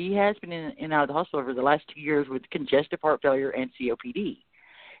he has been in and out of the hospital over the last 2 years with congestive heart failure and COPD.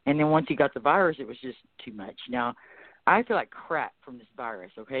 And then once he got the virus, it was just too much. Now, I feel like crap from this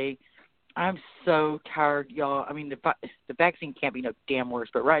virus, okay? I'm so tired, y'all. I mean, the vaccine can't be no damn worse,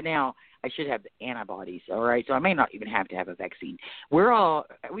 but right now I should have the antibodies, all right? So I may not even have to have a vaccine. We all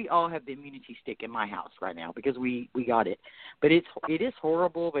have the immunity stick in my house right now because we got it. But it is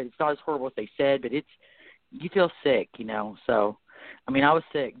horrible, but it's not as horrible as they said, but you feel sick, So, I mean, I was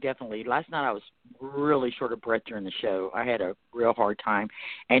sick, definitely. Last night I was really short of breath during the show. I had a real hard time.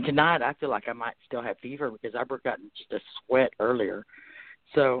 And tonight I feel like I might still have fever because I broke out in just a sweat earlier.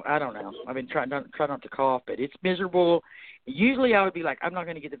 So, I don't know. I've been trying not to cough, but it's miserable. Usually I would be like, I'm not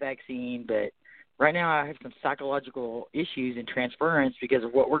going to get the vaccine, but right now I have some psychological issues and transference because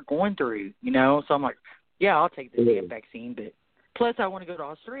of what we're going through, So I'm like, yeah, I'll take the damn vaccine, but plus I want to go to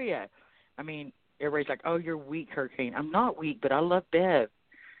Australia. I mean, everybody's like, oh, you're weak, Heracane. I'm not weak, but I love Bev.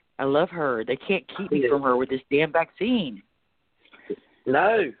 I love her. They can't keep me from her with this damn vaccine.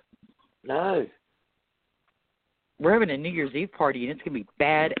 No. We're having a New Year's Eve party, and it's going to be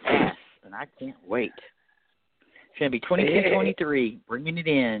badass, and I can't wait. It's going to be 22-23, bringing it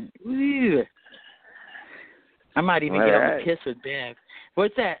in. Woo. I might even get on the piss with Bev.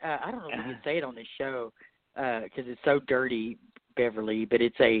 What's that? I don't know if we can say it on this show because it's so dirty, Beverly, but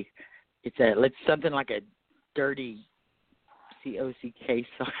it's something like a dirty COCK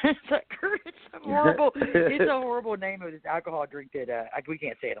song. It's a horrible name of this alcohol drink that we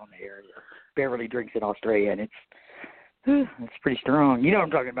can't say it on the air. Beverly drinks in Australia, and it's pretty strong. You know what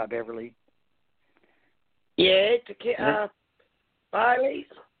I'm talking about, Beverly? Yeah, Bailey's,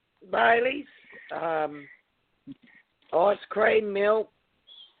 ice cream, milk,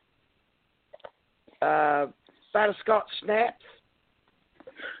 butterscotch snaps.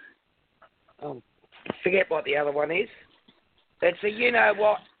 Forget what the other one is. It's a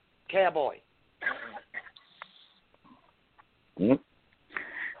you-know-what cowboy. Mm-hmm.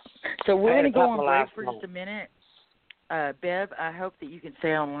 So we're going to go on break for just a minute. Bev, I hope that you can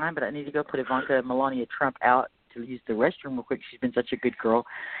stay online, but I need to go put Ivanka Melania Trump out to use the restroom real quick. She's been such a good girl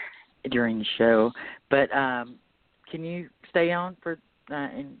during the show. But can you stay on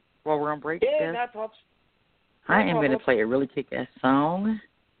while we're on break, Yeah, Bev? no problem. I am going to play a really kick-ass song.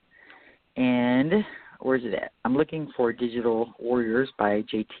 And where's it at? I'm looking for Digital Warriors by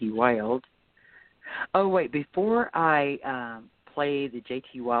J.T. Wild. Oh, wait, before I play the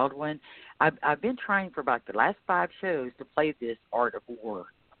JT Wild one, I've been trying for about the last 5 shows to play this Art of War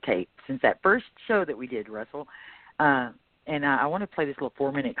tape since that first show that we did, Russell. And I want to play this little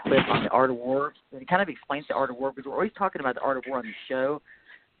 4-minute clip on the Art of War. It kind of explains the Art of War because we're always talking about the Art of War on the show,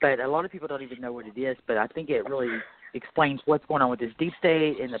 but a lot of people don't even know what it is. But I think it really explains what's going on with this deep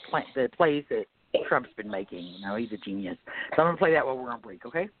state and the plays that Trump's been making. You know, he's a genius. So I'm going to play that while we're on break,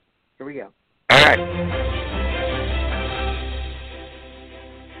 okay? Here we go. All right.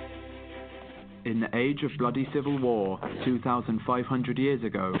 In the age of bloody civil war, 2,500 years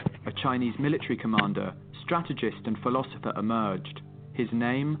ago, a Chinese military commander, strategist and philosopher emerged. His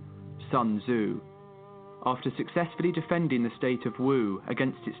name, Sun Tzu. After successfully defending the state of Wu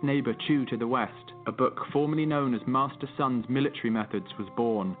against its neighbour Chu to the west, a book formerly known as Master Sun's Military Methods was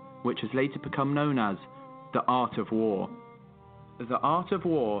born, which has later become known as The Art of War. The Art of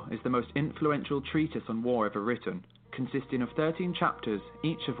War is the most influential treatise on war ever written, consisting of 13 chapters,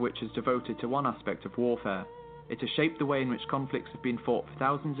 each of which is devoted to one aspect of warfare. It has shaped the way in which conflicts have been fought for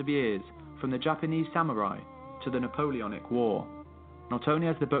thousands of years, from the Japanese samurai to the Napoleonic War. Not only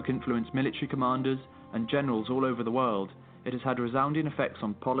has the book influenced military commanders and generals all over the world, it has had resounding effects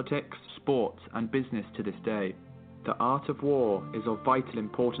on politics, sports, and business to this day. The art of war is of vital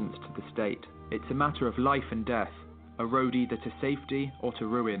importance to the state. It's a matter of life and death, a road either to safety or to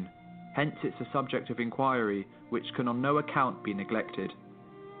ruin. Hence it's a subject of inquiry which can on no account be neglected.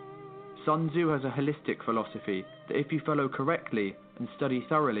 Sun Tzu has a holistic philosophy that if you follow correctly and study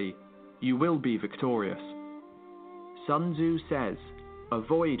thoroughly, you will be victorious. Sun Tzu says,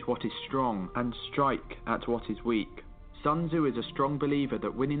 "Avoid what is strong and strike at what is weak." Sun Tzu is a strong believer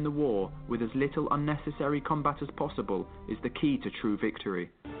that winning the war with as little unnecessary combat as possible is the key to true victory.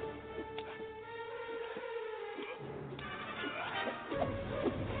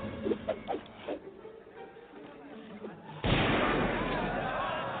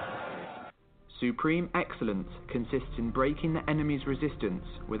 Supreme excellence consists in breaking the enemy's resistance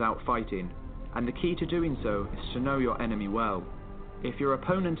without fighting, and the key to doing so is to know your enemy well. If your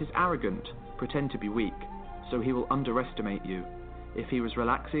opponent is arrogant, pretend to be weak, so he will underestimate you. If he was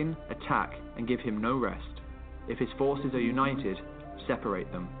relaxing, attack and give him no rest. If his forces are united,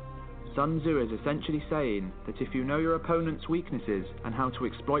 separate them. Sun Tzu is essentially saying that if you know your opponent's weaknesses and how to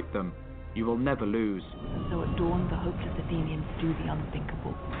exploit them, you will never lose. So at dawn, the hopeless Athenians do the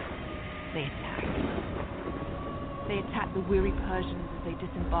unthinkable. They attack. They attack the weary Persians as they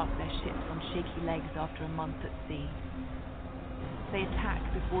disembark their ships on shaky legs after a month at sea. They attack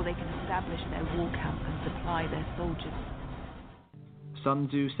before they can establish their war camp and supply their soldiers. Sun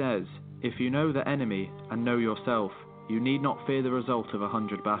Tzu says, if you know the enemy and know yourself, you need not fear the result of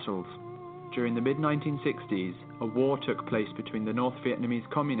 100 battles. During the mid-1960s, a war took place between the North Vietnamese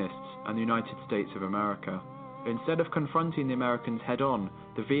Communists and the United States of America. Instead of confronting the Americans head-on,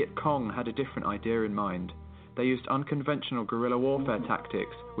 the Viet Cong had a different idea in mind. They used unconventional guerrilla warfare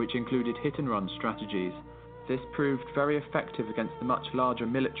tactics, which included hit-and-run strategies. This proved very effective against the much larger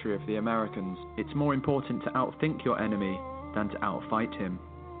military of the Americans. It's more important to outthink your enemy than to outfight him.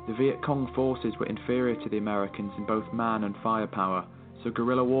 The Viet Cong forces were inferior to the Americans in both man and firepower, so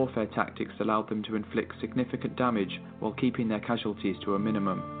guerrilla warfare tactics allowed them to inflict significant damage while keeping their casualties to a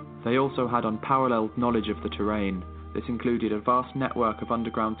minimum. They also had unparalleled knowledge of the terrain. This included a vast network of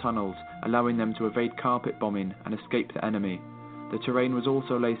underground tunnels, allowing them to evade carpet bombing and escape the enemy. The terrain was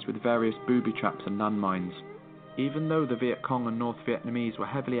also laced with various booby traps and landmines. Even though the Viet Cong and North Vietnamese were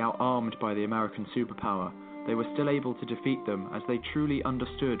heavily out-armed by the American superpower, they were still able to defeat them as they truly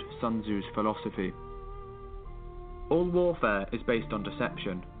understood Sun Tzu's philosophy. All warfare is based on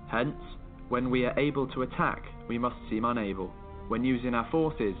deception. Hence, when we are able to attack, we must seem unable. When using our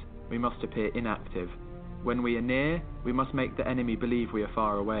forces, we must appear inactive. When we are near, we must make the enemy believe we are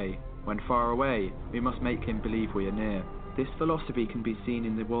far away. When far away, we must make him believe we are near. This philosophy can be seen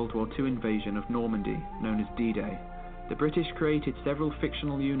in the World War II invasion of Normandy, known as D-Day. The British created several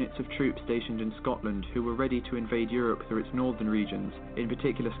fictional units of troops stationed in Scotland who were ready to invade Europe through its northern regions, in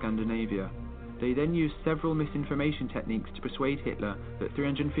particular Scandinavia. They then used several misinformation techniques to persuade Hitler that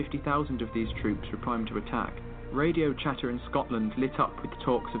 350,000 of these troops were primed to attack. Radio chatter in Scotland lit up with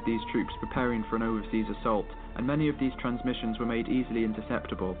talks of these troops preparing for an overseas assault, and many of these transmissions were made easily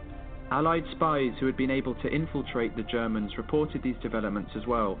interceptable. Allied spies who had been able to infiltrate the Germans reported these developments as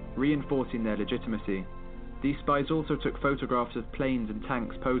well, reinforcing their legitimacy. These spies also took photographs of planes and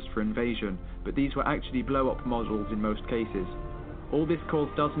tanks posed for invasion, but these were actually blow-up models in most cases. All this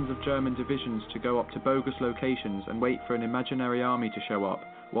caused dozens of German divisions to go up to bogus locations and wait for an imaginary army to show up,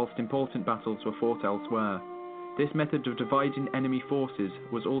 whilst important battles were fought elsewhere. This method of dividing enemy forces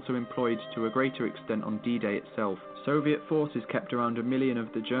was also employed to a greater extent on D-Day itself. Soviet forces kept around 1 million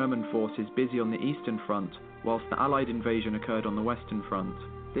of the German forces busy on the Eastern Front, whilst the Allied invasion occurred on the Western Front.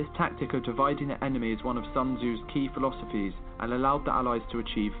 This tactic of dividing the enemy is one of Sun Tzu's key philosophies and allowed the Allies to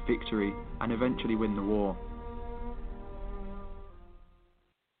achieve victory and eventually win the war.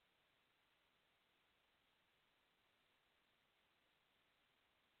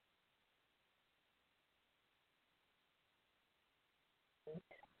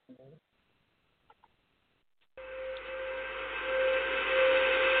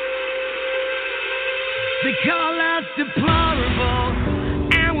 They call us deplorable,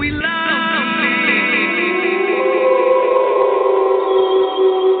 and we love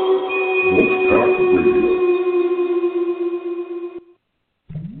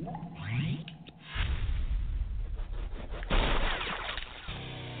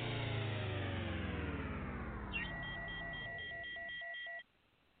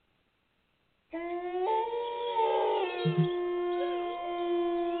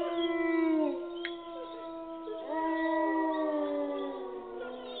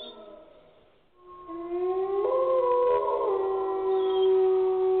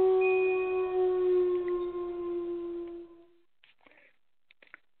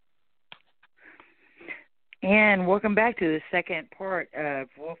And welcome back to the second part of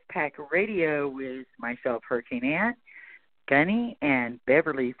Wolfpack Radio with myself, Heracane Anne, Gunny, and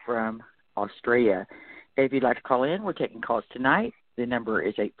Beverly from Australia. If you'd like to call in, we're taking calls tonight. The number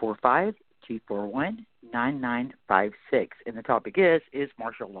is 845-241-9956. And the topic is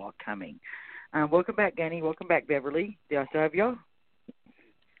martial law coming? Welcome back, Gunny. Welcome back, Beverly. Do I still have y'all?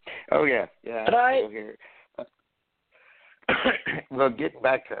 Oh, yeah. Yeah, I'm still here. Well, getting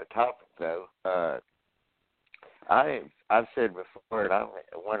back to the topic, though, I've said before, and I'm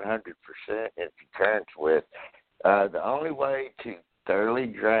 100% in concurrence with, the only way to thoroughly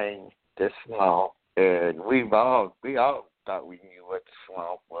drain this swamp, and we all thought we knew what the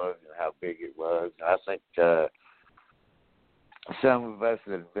swamp was and how big it was. And I think some of us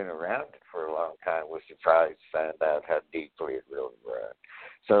that have been around it for a long time were surprised to find out how deeply it really runs.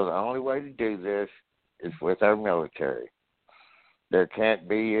 So the only way to do this is with our military. There can't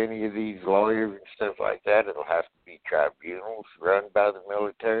be any of these lawyers and stuff like that. It'll have to be tribunals run by the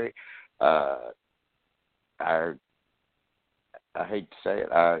military. I hate to say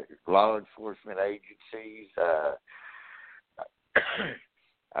it, our law enforcement agencies, our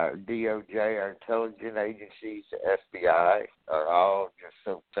DOJ, our intelligence agencies, the FBI, are all just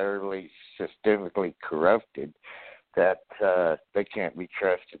so thoroughly systemically corrupted that they can't be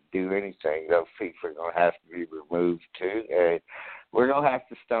trusted to do anything. Those people are going to have to be removed too, and we're going to have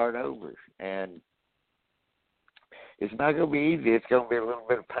to start over. And it's not going to be easy. It's going to be a little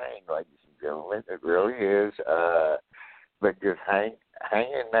bit of pain, ladies and gentlemen. It really is. But just hang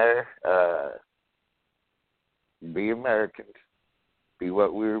in there. Be Americans. Be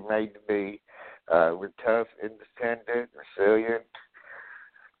what we were made to be. We're tough, independent, resilient,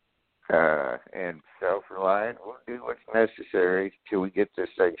 and self-reliant. We'll do what's necessary till we get this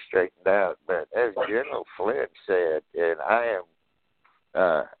thing straightened out. But as General Flynn said, and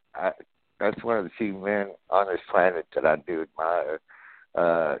that's one of the few men on this planet that I do admire,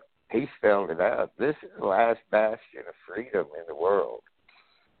 he spelled it out. This is the last bastion of freedom in the world.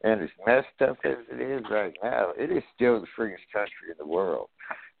 And as messed up as it is right now, it is still the freest country in the world.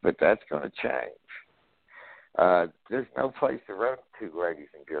 But that's going to change. There's no place to run to, ladies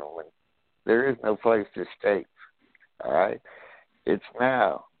and gentlemen. There is no place to escape. All right? It's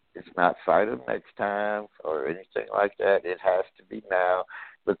now. It's not fight them next time or anything like that. It has to be now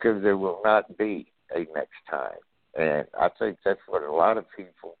because there will not be a next time. And I think that's what a lot of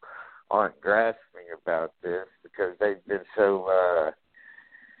people aren't grasping about this because they've been so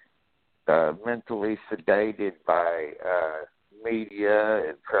mentally sedated by media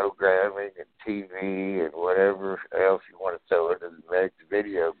and programming and TV and whatever else you want to throw into the mix,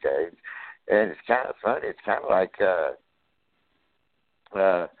 video games. And it's kind of funny. It's kind of like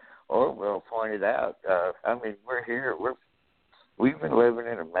Orwell pointed out. I mean, we're here. We've been living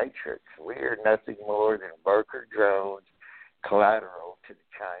in a matrix. We are nothing more than worker drones, collateral to the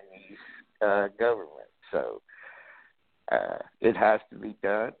Chinese government. So it has to be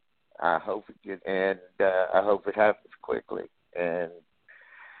done. I hope it gets, and I hope it happens quickly. And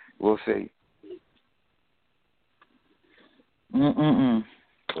we'll see.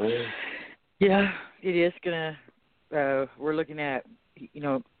 Yeah, it is gonna. We're looking at,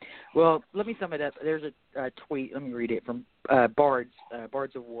 well, let me sum it up. There's a tweet. Let me read it from Bards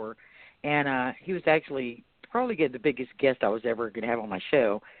of War, and he was actually probably the biggest guest I was ever going to have on my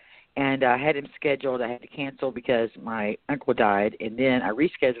show. And I had him scheduled. I had to cancel because my uncle died, and then I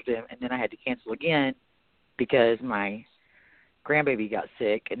rescheduled him, and then I had to cancel again because my grandbaby got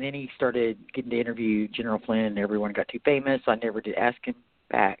sick. And then he started getting to interview General Flynn, and everyone got too famous, so I never did ask him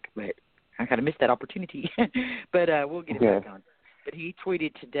back. But I kind of missed that opportunity. But we'll get him back on. But he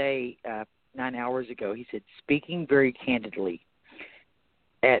tweeted today, 9 hours ago, he said, speaking very candidly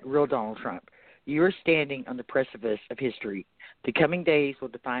at real Donald Trump, you are standing on the precipice of history. The coming days will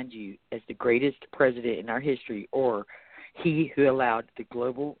define you as the greatest president in our history, or he who allowed the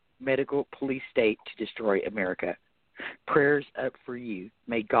global medical police state to destroy America. Prayers up for you.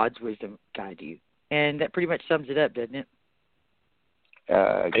 May God's wisdom guide you. And that pretty much sums it up, doesn't it?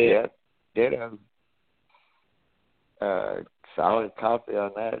 Yeah, ditto. Solid copy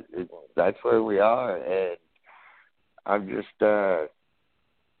on that. That's where we are, and I'm just.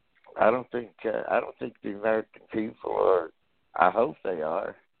 I don't think the American people are. I hope they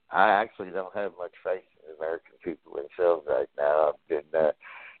are. I actually don't have much faith in the American people themselves right now. I've been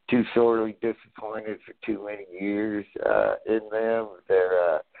too sorely disappointed for too many years in them.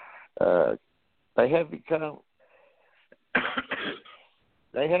 They have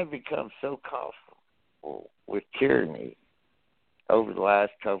become so comfortable with tyranny over the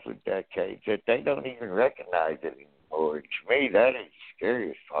last couple of decades that they don't even recognize it anymore. To me, that is the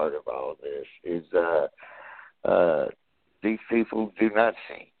scariest part of all this is these people do not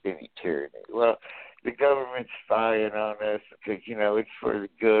see any tyranny. Well, the government's spying on us because, it's for the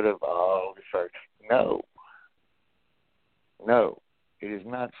good of all. No, it is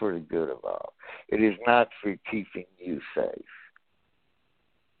not for the good of all. It is not for keeping you safe.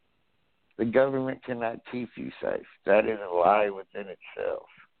 The government cannot keep you safe. That is a lie within itself.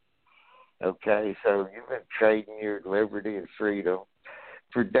 Okay, so you've been trading your liberty and freedom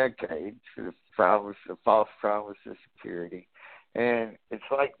for decades for the false promise of security. And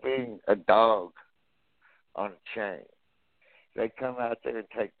it's like being a dog on a chain. They come out there and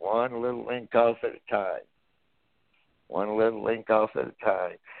take one little link off at a time. One little link off at a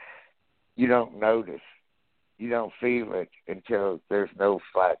time. You don't notice. You don't feel it until there's no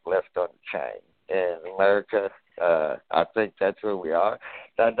slack left on the chain. And America, I think that's where we are.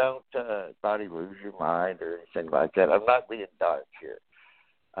 Now, don't anybody lose your mind or anything like that. I'm not being dark here.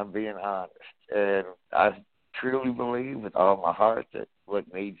 I'm being honest. And I truly believe with all my heart that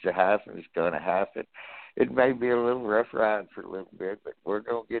what needs to happen is going to happen. It may be a little rough ride for a little bit, but we're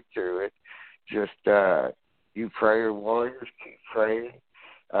going to get through it. Just you prayer warriors, keep praying.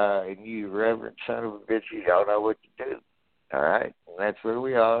 And you reverend son of a bitch, y'all know what to do. All right? And that's where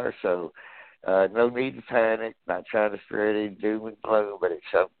we are. So no need to panic. Not trying to spread any doom and gloom, but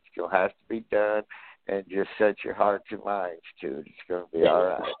it's something that's going to have to be done. And just set your hearts and minds to it. It's going to be all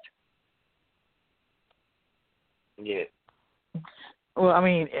right. Yeah. Well, I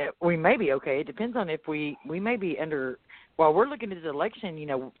mean, we may be okay. It depends on if we may be under. While we're looking at this election,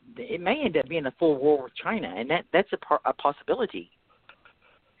 it may end up being a full war with China, and that's a possibility.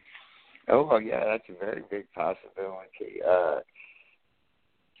 Oh, well, yeah, that's a very big possibility.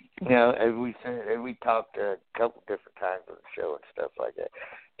 As we said, and we talked a couple different times on the show and stuff like that.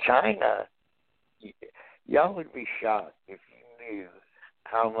 China, y'all would be shocked if you knew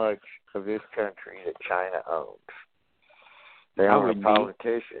how much of this country that China owns. They own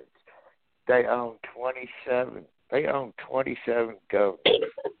politicians. They own 27. They own 27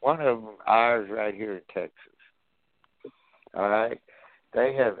 governors. One of them ours right here in Texas. All right?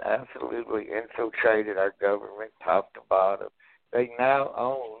 They have absolutely infiltrated our government top to bottom. They now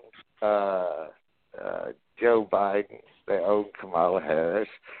own Joe Biden. They own Kamala Harris.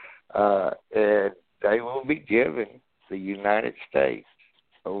 And they will be giving the United States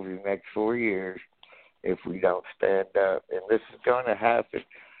over the next 4 years if we don't stand up. And this is going to happen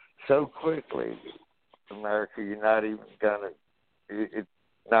so quickly, America, you're not even going to, it's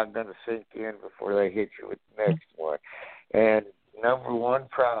not going to sink in before they hit you with the next one. And number one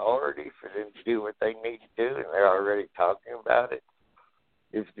priority for them to do what they need to do, and they're already talking about it,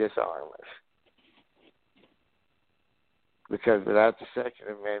 is disarm us. Because without the Second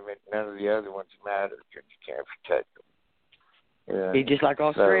Amendment, none of the other ones matter because you can't protect them. Yeah. Be just like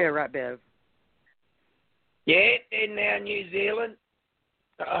Australia, right, Bev? Yeah, in now New Zealand,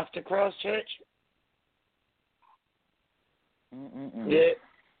 after Christchurch. Yeah.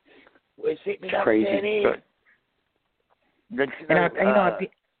 We're sitting up crazy, down here.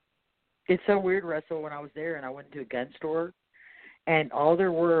 It's so weird, Russell, when I was there and I went to a gun store, and all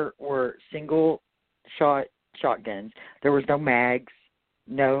there were single shotguns. There was no mags,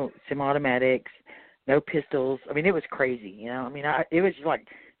 no semi-automatics, no pistols. I mean, it was crazy, I mean, it was just like,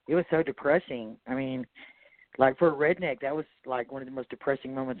 it was so depressing. I mean, Like for a redneck, that was like one of the most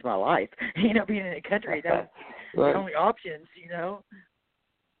depressing moments of my life. Being in the country, that was the only options.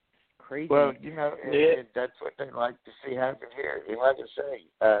 Crazy. Well, that's what they like to see happen here. And like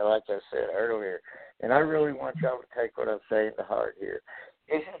I said earlier, and I really want y'all to take what I'm saying to heart here.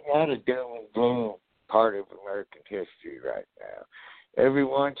 This is not a doom and gloom part of American history right now.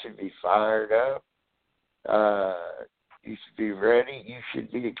 Everyone should be fired up. You should be ready. You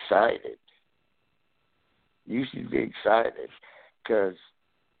should be excited. You should be excited because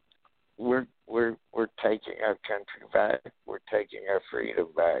we're taking our country back. We're taking our freedom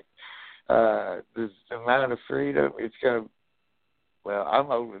back. The amount of freedom, it's going to, well,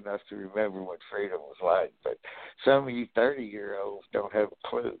 I'm old enough to remember what freedom was like, but some of you 30-year-olds don't have a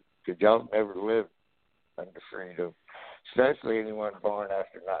clue because y'all never lived under freedom, especially anyone born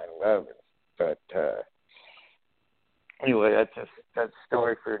after 9/11. But anyway, that's a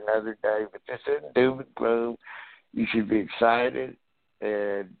story for another day. But this isn't doom and gloom. You should be excited,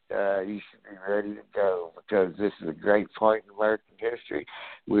 and you should be ready to go because this is a great point in American history.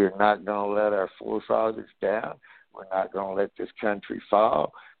 We are not going to let our forefathers down. We're not going to let this country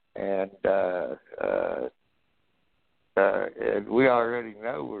fall. And we already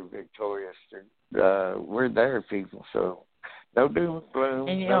know we're victorious. We're there, people. So no doom and gloom.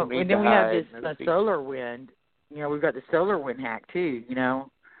 And, no need and then to we hide, have this solar wind. We've got the solar wind hack, too,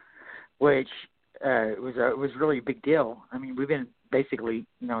 which was really a big deal. I mean, we've been basically,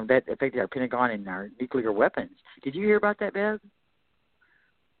 that affected our Pentagon and our nuclear weapons. Did you hear about that, Bev?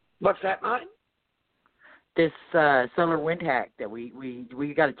 What's that, Mike? This solar wind hack that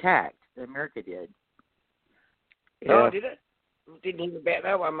we got attacked. America did. Yeah. Oh, did it? Didn't hear about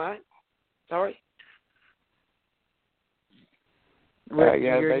that one, mate. Sorry. Did you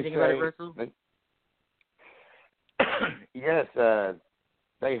hear anything about it, Russell? Yes,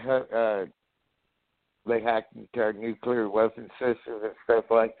 they hacked into our nuclear weapon systems and stuff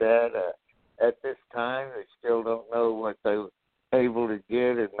like that. At this time, they still don't know what they were able to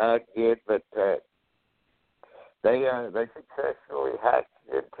get or not get, but they successfully hacked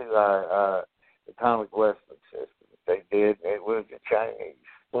into our atomic weapon system. They did. It was the Chinese.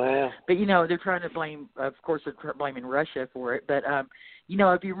 Wow. But, they're trying to blame, of course, they're blaming Russia for it. But,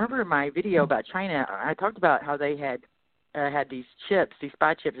 if you remember in my video about China, I talked about how they had these chips, these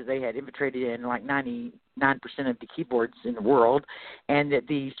spy chips that they had infiltrated in like 99% of the keyboards in the world, and that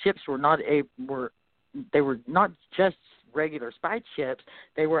these chips were not just regular spy chips.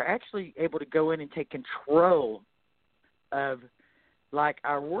 They were actually able to go in and take control of like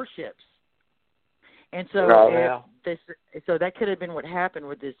our warships. And so, so that could have been what happened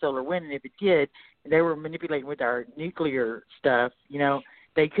with this solar wind. And if it did, they were manipulating with our nuclear stuff.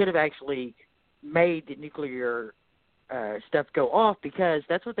 They could have actually made the nuclear stuff go off because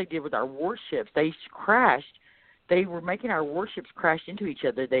that's what they did with our warships. They crashed. They were making our warships crash into each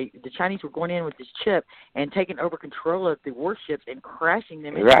other. The Chinese were going in with this chip and taking over control of the warships and crashing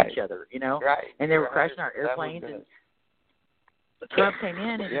them into each other. And they were crashing our airplanes. And Trump came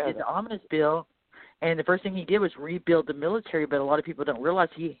in and did the omnibus bill. And the first thing he did was rebuild the military, but a lot of people don't realize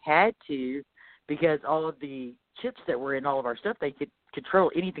he had to because all of the chips that were in all of our stuff, they could control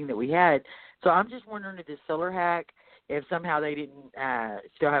anything that we had. So I'm just wondering if this solar hack, if somehow they didn't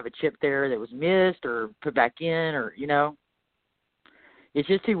still have a chip there that was missed or put back in or, It's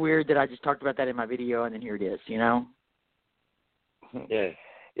just too weird that I just talked about that in my video and then here it is, Yeah.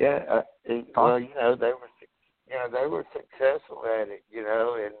 Yeah. Well, they were successful at it, and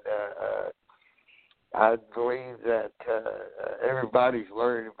I believe that everybody's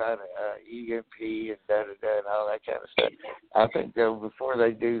worried about EMP and da-da-da and all that kind of stuff. I think before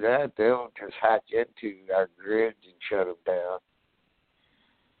they do that, they'll just hack into our grids and shut them down.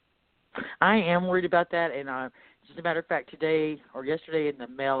 I am worried about that, and just a matter of fact, today or yesterday in the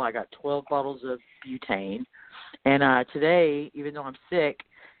mail, I got 12 bottles of butane. And today, even though I'm sick,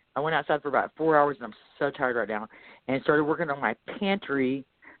 I went outside for about 4 hours, and I'm so tired right now, and started working on my pantry.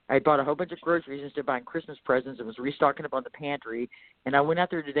 I bought a whole bunch of groceries instead of buying Christmas presents and was restocking up on the pantry. And I went out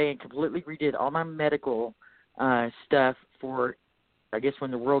there today and completely redid all my medical stuff for, I guess,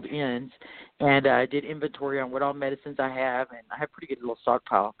 when the world ends. And I did inventory on what all medicines I have. And I have a pretty good little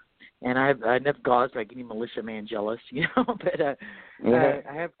stockpile. And I have enough gauze to make any militia man jealous, But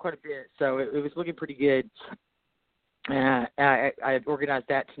I have quite a bit. So it was looking pretty good. I organized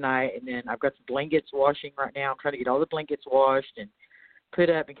that tonight. And then I've got some blankets washing right now. I'm trying to get all the blankets washed and put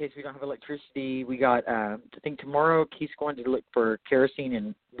up in case we don't have electricity. We got, I think tomorrow Keith's going to look for kerosene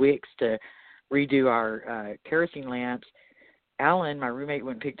and wicks to redo our kerosene lamps. Alan, my roommate,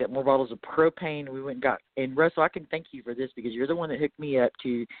 went and picked up more bottles of propane. We went and got, and Russell, I can thank you for this because you're the one that hooked me up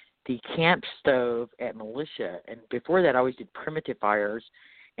to the camp stove at militia, and before that I always did primitive fires,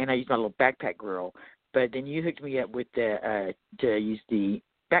 and I used my little backpack grill. But then you hooked me up with the to use the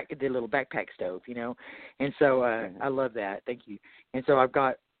little backpack stove, you know, and so I love that. Thank you. And so I've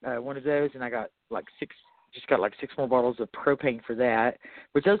got one of those, and I got like six more bottles of propane for that,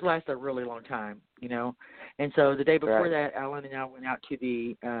 which does last a really long time, you know. And so the day before that, Alan and I went out to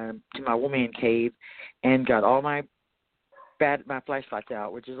the to my woman cave and got all my flashlights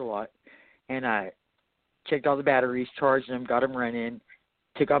out, which is a lot, and I checked all the batteries, charged them, got them running,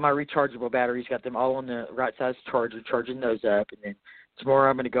 took all my rechargeable batteries, got them all on the right size charger, charging those up, and then tomorrow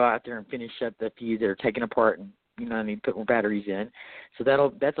I'm going to go out there and finish up the few that are taken apart, and you know I need to put more batteries in. So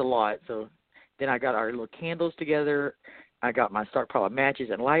that's a lot. So then I got our little candles together. I got my stockpile of matches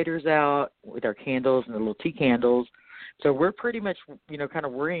and lighters out with our candles and the little tea candles. So we're pretty much, you know, kind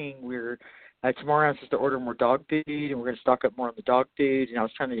of worrying. We're tomorrow I'm supposed to order more dog food, and we're going to stock up more on the dog food. And I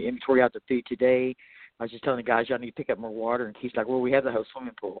was trying to inventory out the food today. I was just telling the guys, y'all need to pick up more water. And Keith's like, well, we have the whole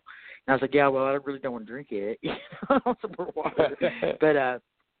swimming pool. And I was like, yeah, well, I really don't want to drink it. You know, I want some more water. But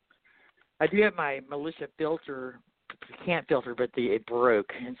I do have my militia filter, can't filter, but it broke.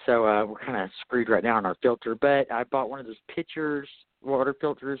 And so we're kind of screwed right now on our filter. But I bought one of those pitchers, water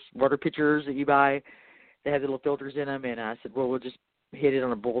pitchers that you buy. They have the little filters in them. And I said, well, we'll just hit it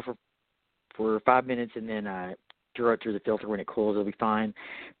on a bowl for 5 minutes and then draw it through the filter. When it cools, it'll be fine.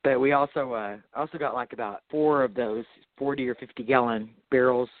 But we also got like about 4 of those 40 or 50 gallon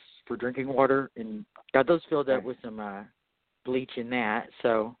barrels for drinking water, and got those filled up with some bleach in that.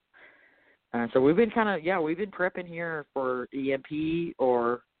 So we've been we've been prepping here for EMP,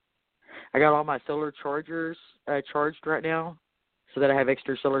 or I got all my solar chargers charged right now so that I have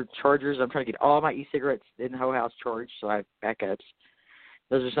extra solar chargers. I'm trying to get all my e-cigarettes in the whole house charged so I have backups.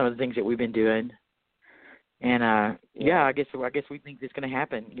 Those are some of the things that we've been doing. And I guess we think it's going to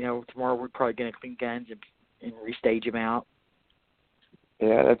happen. You know, tomorrow we're probably going to clean guns and restage them out.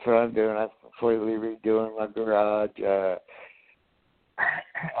 Yeah, that's what I'm doing. I'm completely redoing my garage.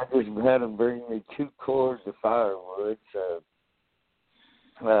 I just had them bring me 2 cords of firewood, so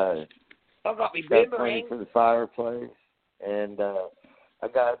I've got me plenty boomerang for the fireplace, and I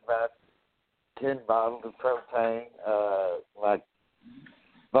got about 10 bottles of propane. My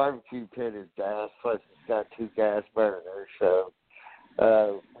barbecue pit is gas, plus it's got 2 gas burners, so we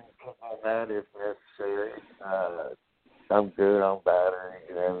can put on that if necessary. I'm good on batteries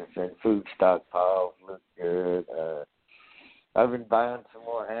and everything. Food stockpiles look good. I've been buying some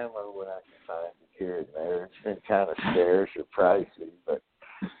more ammo when I can find it here and there. It's been kind of scarce or pricey, but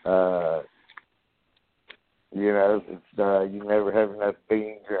you know, it's you never have enough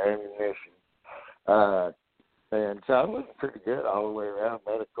beans or ammunition. And so I'm looking pretty good all the way around.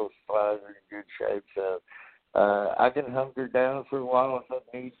 Medical supplies are in good shape, so I can hunker down for a while if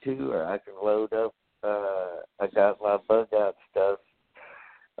I need to, or I can load up. I got my bug out stuff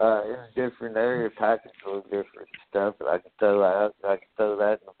in a different area, packaged with different stuff that I can throw out. I can throw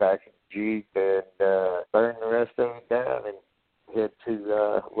that in the back of the Jeep and burn the rest of it down and head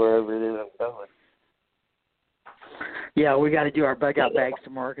to wherever it is I'm going. Yeah, we got to do our bug out bags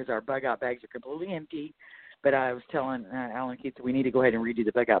tomorrow because our bug out bags are completely empty. But I was telling Alan Keith that we need to go ahead and redo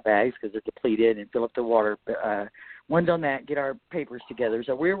the bug out bags because they're depleted and fill up the water. But one's on that, get our papers together.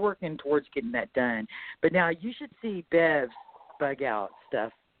 So we're working towards getting that done. But now you should see Bev's bug out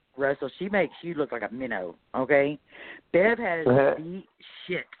stuff, Russell. She makes you look like a minnow, okay? Bev has the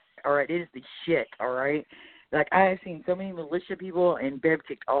shit, all right? It is the shit, all right? Like, I have seen so many militia people, and Bev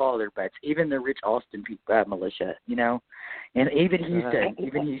kicked all their butts, even the Rich Austin people, militia, you know? And even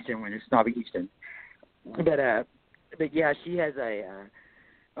Houston, when it's snobby Houston. But yeah, she has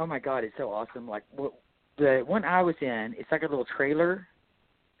oh my God, it's so awesome. Like the one I was in, it's like a little trailer,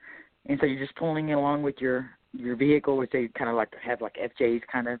 and so you're just pulling it along with your vehicle, which they kind of like have like FJs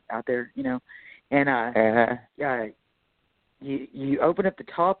kind of out there, you know, and you open up the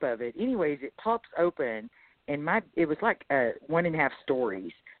top of it. Anyways, it pops open, and it was like 1.5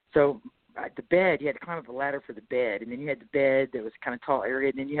 stories, so. The bed, you had to climb up a ladder for the bed, and then you had the bed that was kind of tall area,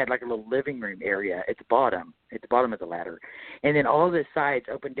 and then you had like a little living room area at the bottom of the ladder, and then all the sides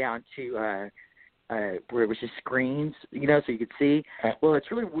opened down to where it was just screens, you know, so you could see. Well,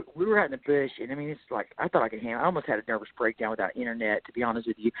 it's really, we were out in the bush, and I mean, it's like, I thought I could handle it. I almost had a nervous breakdown without internet, to be honest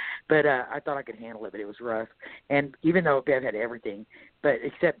with you, but I thought I could handle it, but it was rough. And even though Bev had everything, but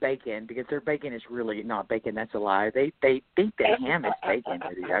except bacon, because their bacon is really not bacon, that's a lie. They think that ham is bacon.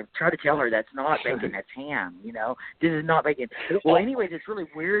 I try to tell her that's not bacon, that's ham, you know. This is not bacon. Well, anyways, it's really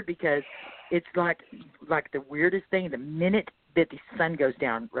weird because it's like the weirdest thing. The minute that the sun goes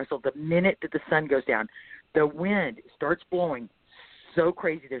down, Russell, the minute that the sun goes down, the wind starts blowing so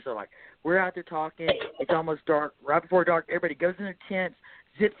crazy. They're so like, we're out there talking. It's almost dark. Right before dark, everybody goes in their tents,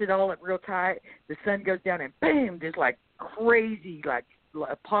 zips it all up real tight. The sun goes down, and bam, there's like crazy, like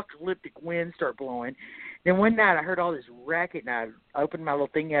apocalyptic winds start blowing. Then one night I heard all this racket, and I opened my little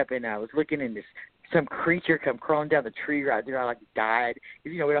thing up, and I was looking, and some creature come crawling down the tree right there. I like died.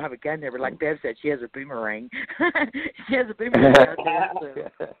 You know, we don't have a gun there, but like Bev said, she has a boomerang. She has a boomerang out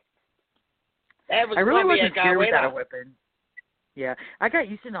there. So. I really wasn't scared without a weapon. Yeah, I got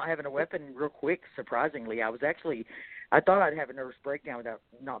used to not having a weapon real quick, surprisingly. I thought I'd have a nervous breakdown without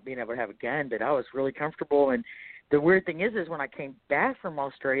not being able to have a gun, but I was really comfortable. And the weird thing is when I came back from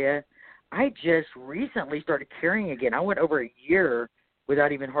Australia, I just recently started carrying again. I went over a year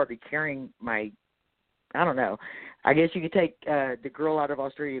without even hardly carrying I don't know. I guess you could take the girl out of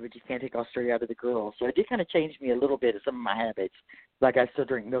Australia, but you can't take Australia out of the girl. So it did kind of change me a little bit of some of my habits. Like I still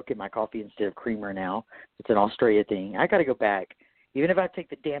drink milk in my coffee instead of creamer now. It's an Australia thing. I got to go back. Even if I take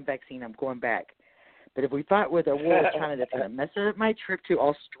the damn vaccine, I'm going back. But if we fight with a war with China, that's going to mess up my trip to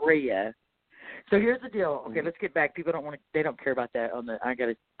Australia. So here's the deal. Okay, let's get back. People they don't care about that.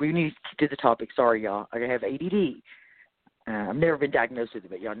 We need to do the topic. Sorry, y'all. I have ADD. I've never been diagnosed with it,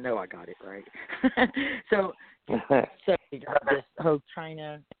 but y'all know I got it, right? So you got this whole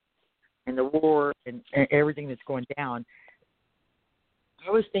China and the war and everything that's going down. I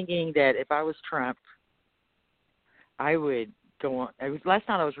was thinking that if I was Trump, I would go on. Last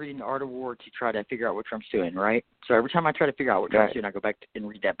night I was reading The Art of War to try to figure out what Trump's doing, right? So every time I try to figure out what Trump's doing, I go back and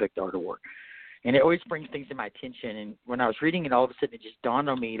read that book, The Art of War. And it always brings things to my attention. And when I was reading it, all of a sudden it just dawned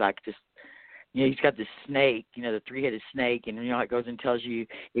on me like this. You know, he's got this snake, the three-headed snake, and, it goes and tells you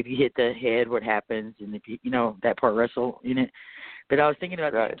if you hit the head what happens, and if you that part wrestle in it. But I was thinking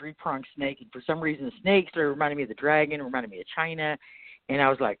about this three-pronged snake, and for some reason the snake started reminding me of the dragon, reminded me of China, and I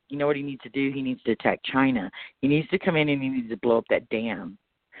was like, you know what he needs to do? He needs to attack China. He needs to come in and he needs to blow up that dam.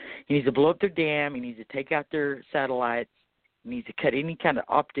 He needs to blow up their dam. He needs to take out their satellites. He needs to cut any kind of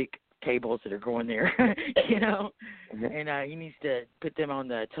optic cables that are going there, and he needs to put them on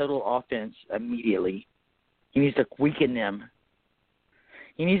the total offense immediately. He needs to weaken them.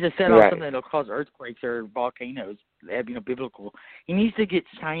 He needs to set off something that will cause earthquakes or volcanoes, biblical. He needs to get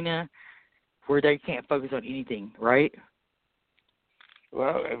China where they can't focus on anything, right?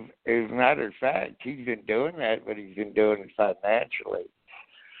 Well, as a matter of fact, he's been doing that, but he's been doing it financially.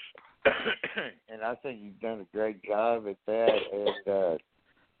 And I think he's done a great job at that, and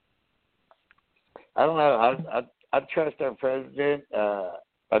I don't know. I trust our president.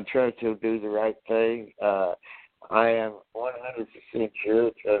 I trust he'll do the right thing. I am 100% sure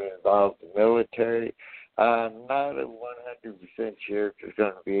it's going to involve the military. I'm not 100% sure if there's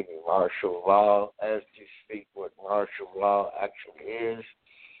going to be any martial law as to speak what martial law actually is.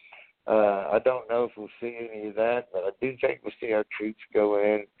 I don't know if we'll see any of that, but I do think we'll see our troops go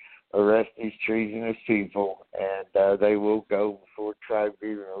in, arrest these treasonous people, and they will go before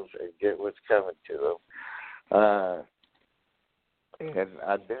tribunals and get what's coming to them. And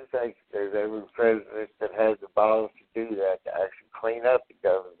I do think if there's every president that has the balls to do that, to actually clean up the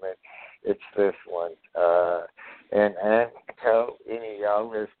government, it's this one. And tell any of y'all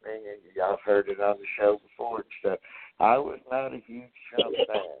listening, and y'all heard it on the show before, so I was not a huge Trump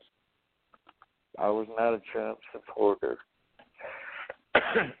fan. I was not a Trump supporter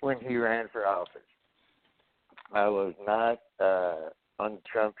when he ran for office. I was not on the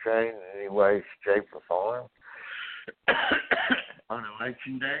Trump train in any way, shape, or form. On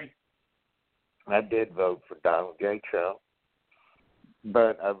election day, I did vote for Donald J. Trump,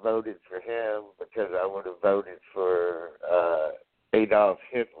 but I voted for him because I would have voted for Adolf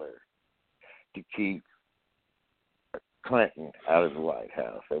Hitler to keep Clinton out of the White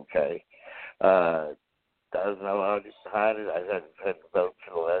House, okay? That was my logic behind it. I had to vote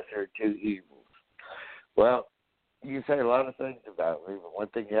for the lesser of two evils. Well, you say a lot of things about me, but one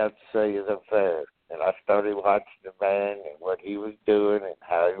thing you have to say is I'm fair. And I started watching the man and what he was doing and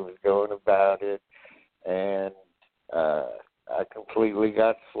how he was going about it, and I completely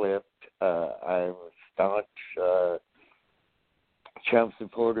got flipped. I'm a staunch Trump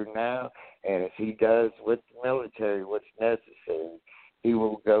supporter now, and if he does with the military what's necessary, he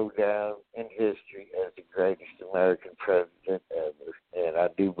will go down in history as the greatest American president ever. And I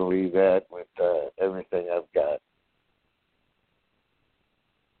do believe that with everything I've got.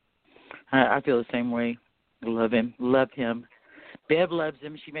 I feel the same way. Love him. Bev loves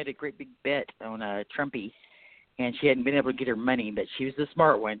him. She made a great big bet on Trumpy, and she hadn't been able to get her money, but she was the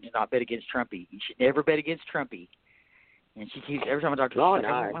smart one to not bet against Trumpy. You should never bet against Trumpy. And she keeps, every time I talk to her, she's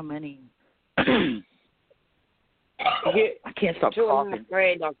like, I want my money. I can't stop coughing.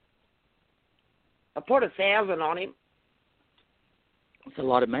 I put 1,000 on him. It's a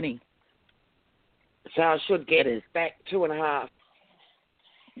lot of money. So I should get That is. back 2.5.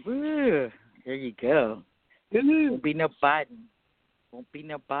 Woo. There you go. Won't be no Biden.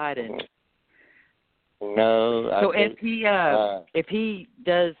 No. So if he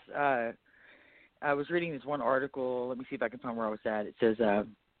does, I was reading this one article. Let me see if I can find where I was at. It says,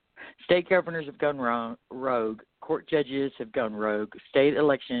 state governors have gone rogue. Court judges have gone rogue. State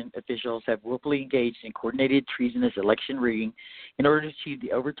election officials have willfully engaged in coordinated treasonous election rigging in order to achieve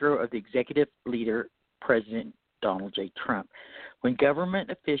the overthrow of the executive leader, President Donald J. Trump. When government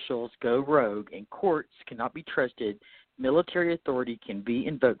officials go rogue and courts cannot be trusted, military authority can be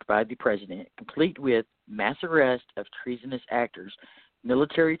invoked by the president, complete with mass arrest of treasonous actors,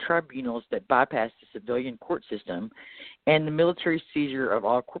 military tribunals that bypass the civilian court system, and the military seizure of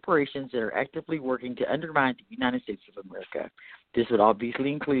all corporations that are actively working to undermine the United States of America. This would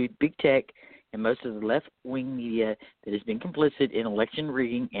obviously include big tech and most of the left-wing media that has been complicit in election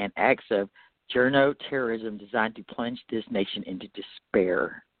rigging and acts of journo-terrorism designed to plunge this nation into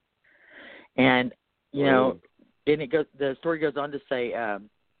despair. And, you know, and the story goes on to say, it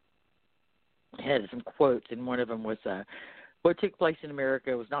had some quotes, and one of them was, what took place in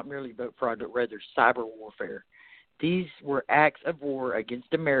America was not merely vote fraud, but rather cyber warfare. These were acts of war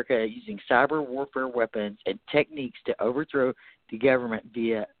against America using cyber warfare weapons and techniques to overthrow the government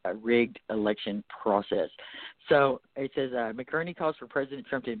via a rigged election process. So it says McCartney calls for President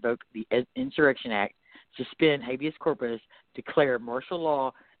Trump to invoke the Insurrection Act, suspend habeas corpus, declare martial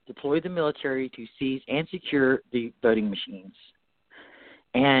law, deploy the military to seize and secure the voting machines.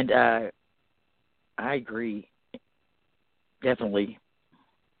 And I agree, definitely.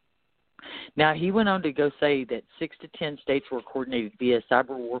 Now, he went on to go say that 6 to 10 states were coordinated via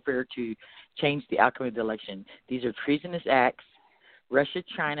cyber warfare to change the outcome of the election. These are treasonous acts. Russia,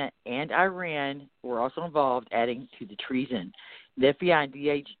 China, and Iran were also involved, adding to the treason. The FBI and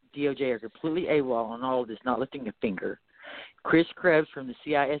DOJ are completely AWOL on all of this, not lifting a finger. Chris Krebs from the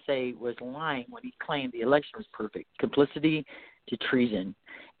CISA was lying when he claimed the election was perfect. Complicity to treason.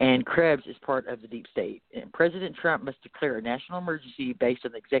 And Krebs is part of the deep state. And President Trump must declare a national emergency based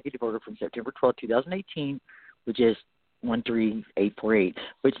on the executive order from September 12, 2018, which is 13848,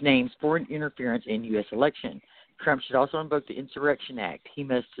 which names foreign interference in U.S. election. Trump should also invoke the Insurrection Act. He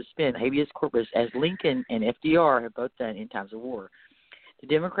must suspend habeas corpus, as Lincoln and FDR have both done in times of war. The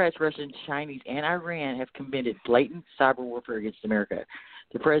Democrats, Russians, Chinese, and Iran have committed blatant cyber warfare against America.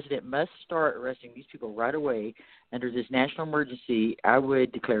 The president must start arresting these people right away. Under this national emergency, I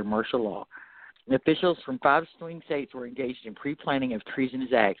would declare martial law. And officials from 5 swing states were engaged in pre-planning of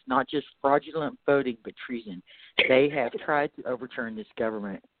treasonous acts, not just fraudulent voting, but treason. They have tried to overturn this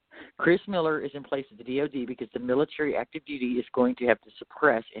government. Chris Miller is in place at the DOD because the military active duty is going to have to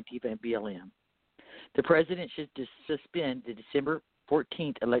suppress Antifa and BLM. The president should suspend the December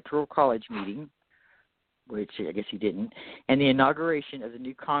 14th Electoral College meeting, which I guess he didn't, and the inauguration of the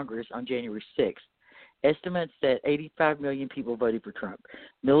new Congress on January 6th. Estimates that 85 million people voted for Trump.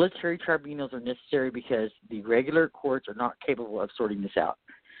 Military tribunals are necessary because the regular courts are not capable of sorting this out.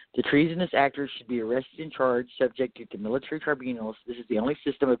 The treasonous actors should be arrested and charged, subjected to military tribunals. This is the only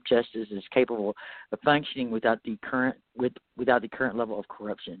system of justice that is capable of functioning without the current level of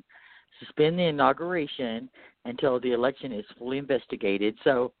corruption. Suspend the inauguration until the election is fully investigated.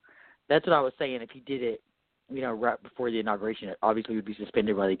 So that's what I was saying. If he did it, right before the inauguration, it obviously would be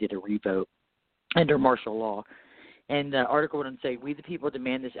suspended while they did a revote under martial law. And the article went on to say, we the people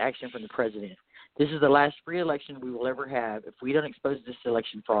demand this action from the president. This is the last free election we will ever have if we don't expose this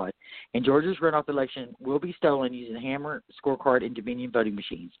election fraud. And Georgia's runoff election will be stolen using hammer, scorecard, and Dominion voting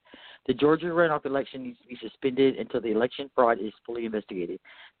machines. The Georgia runoff election needs to be suspended until the election fraud is fully investigated.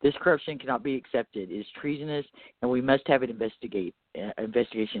 This corruption cannot be accepted. It is treasonous, and we must have an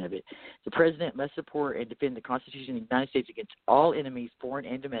investigation of it. The president must support and defend the Constitution of the United States against all enemies, foreign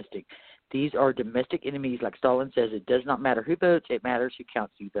and domestic. These are domestic enemies. Like Stalin says, it does not matter who votes, it matters who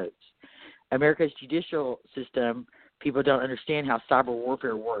counts who votes. America's judicial system, people don't understand how cyber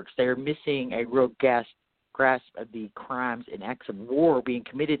warfare works. They are missing a real grasp of the crimes and acts of war being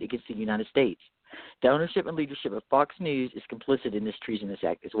committed against the United States. The ownership and leadership of Fox News is complicit in this treasonous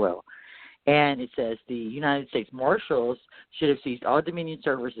act as well. And it says the United States Marshals should have seized all Dominion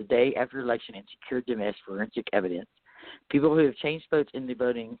servers the day after election and secured them as forensic evidence. People who have changed votes in the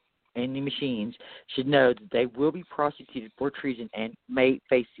voting and the machines should know that they will be prosecuted for treason and may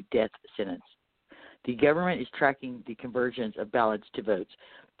face the death sentence. The government is tracking the conversions of ballots to votes.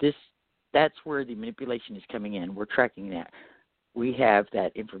 That's where the manipulation is coming in. We're tracking that. We have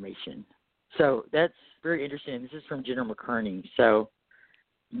that information. So that's very interesting. This is from General McCartney. So,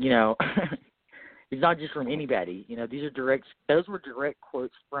 It's not just from anybody. You know, those were direct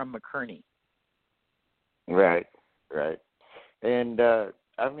quotes from McCurney. Right. And, I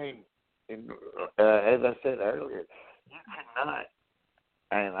mean, as I said earlier, you cannot,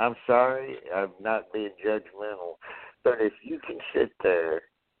 and I'm sorry, I'm not being judgmental, but if you can sit there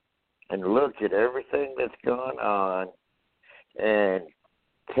and look at everything that's going on and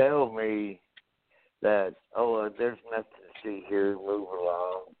tell me that, there's nothing to see here, move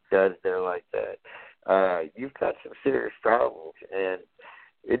along, guys there like that, you've got some serious problems, and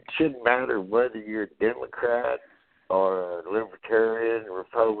it shouldn't matter whether you're a Democrat or a Libertarian,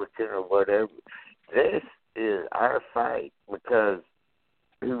 Republican, or whatever. This is our fight, because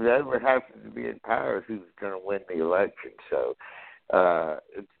whoever happens to be in power is who's going to win the election. So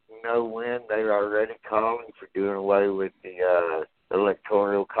it's no win. They're already calling for doing away with the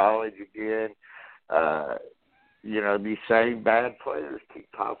Electoral College again. These same bad players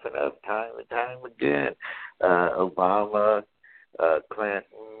keep popping up time and time again. Obama,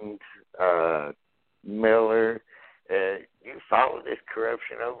 Clinton, Miller. You follow this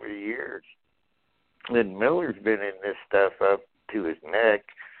corruption over the years. And Miller's been in this stuff up to his neck.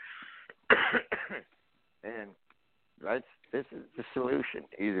 And this is the solution.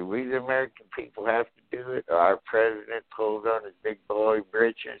 Either we, the American people, have to do it, or our president pulls on his big boy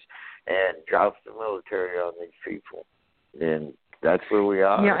britches and drops the military on these people. And that's where we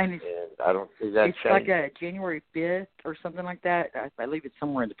are. Yeah, and I don't see that changing. It's like a January 5th or something like that. I believe it's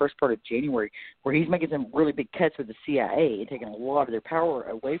somewhere in the first part of January, where he's making some really big cuts with the CIA and taking a lot of their power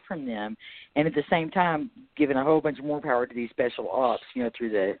away from them, and at the same time giving a whole bunch of more power to these special ops, through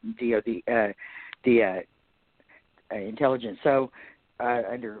the DOD, the intelligence. So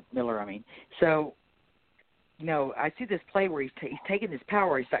under Miller, I mean. So, I see this play where he's taking this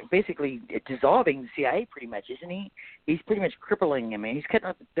power. He's like basically dissolving the CIA pretty much, isn't he? He's pretty much crippling them. He's cutting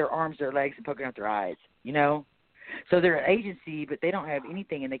off their arms, their legs, and poking out their eyes, So they're an agency, but they don't have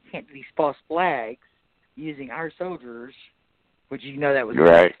anything, and they can't do these false flags using our soldiers, which that was the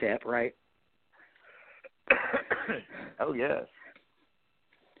next step, right? Oh, yes.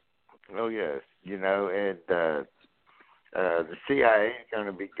 And the CIA is going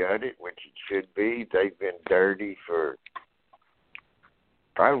to be gutted, which it should be. They've been dirty for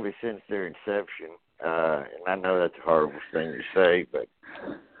probably since their inception. And I know that's a horrible thing to say, but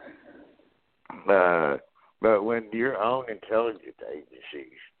when your own intelligence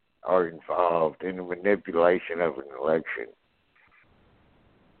agencies are involved in the manipulation of an election,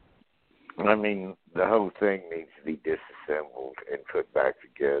 I mean, the whole thing needs to be disassembled and put back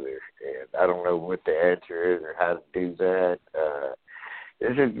together. And I don't know what the answer is or how to do that.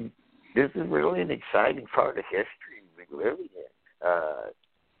 This is really an exciting part of history to be living in.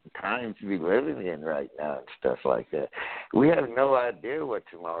 Times to be living in right now and stuff like that. We have no idea what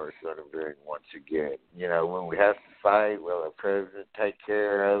tomorrow's going to bring once again. When we have to fight, will our president take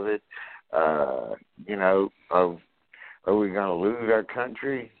care of it? Are we going to lose our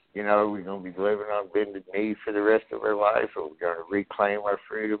country? Are we going to be living on bended knee for the rest of our life? Are we going to reclaim our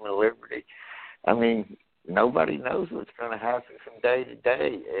freedom and liberty? I mean, nobody knows what's going to happen from day to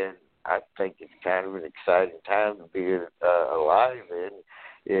day, and I think it's kind of an exciting time to be alive in.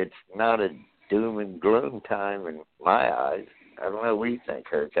 It's not a doom and gloom time in my eyes. I don't know what you think,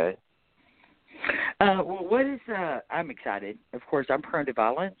 Heracane. I'm excited. Of course, I'm prone to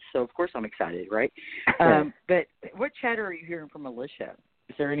violence, so of course I'm excited, right? But what chatter are you hearing from militia?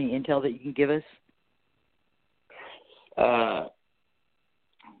 Is there any intel that you can give us?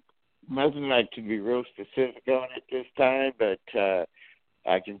 Nothing like to be real specific on it this time, but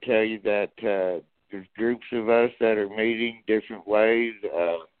I can tell you that there's groups of us that are meeting different ways.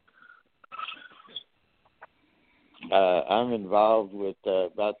 I'm involved with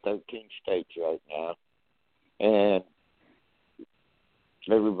about 13 states right now, and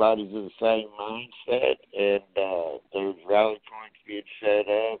everybody's in the same mindset, and there's rally points being set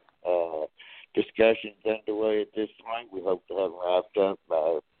up, discussions underway at this point. We hope to have them wrapped up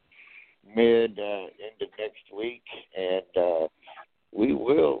by mid into next week, and we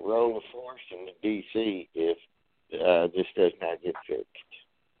will roll the force into D.C. if this does not get fixed.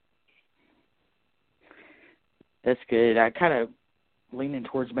 That's good. I kind of leaning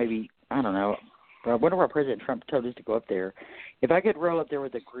towards maybe, I don't know, what if our President Trump told us to go up there? If I could roll up there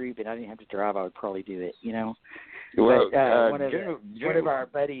with a group and I didn't have to drive, I would probably do it, Well, but, one of our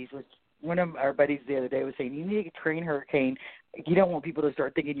buddies the other day was saying, you need to train Heracane. You don't want people to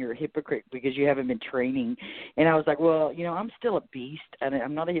start thinking you're a hypocrite because you haven't been training. And I was like, well, I'm still a beast, and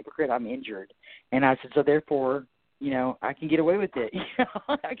I'm not a hypocrite. I'm injured. And I said, so therefore, I can get away with it.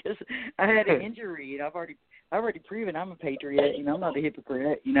 Because I had an injury, and I've already proven I'm a patriot. I'm not a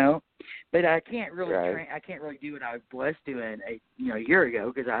hypocrite. But I can't really I can't really do what I was doing a year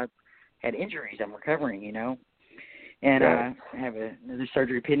ago because I had injuries. I'm recovering. And I have another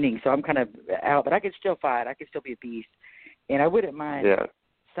surgery pending, so I'm kind of out. But I could still fight. I could still be a beast, and I wouldn't mind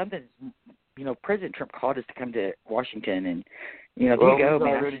something. President Trump called us to come to Washington, and there you go,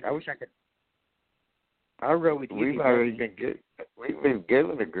 man. I wish I could. I'll roll with you. We've been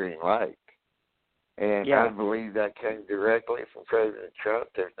given a green light, and I believe that came directly from President Trump.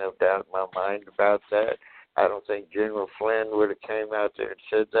 There's no doubt in my mind about that. I don't think General Flynn would have came out there and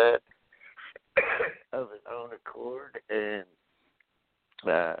said that of his own accord, and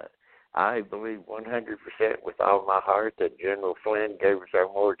I believe 100% with all my heart that General Flynn gave us our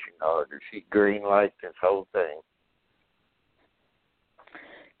marching orders. He green-lighted this whole thing.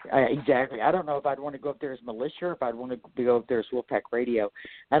 Exactly. I don't know if I'd want to go up there as militia or if I'd want to go up there as Wolfpack Radio.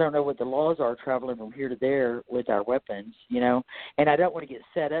 I don't know what the laws are traveling from here to there with our weapons, and I don't want to get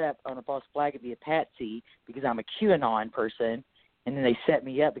set up on a false flag and be a patsy because I'm a QAnon person, and then they set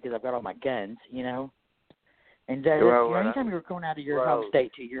me up because I've got all my guns, And anytime you're going out of your home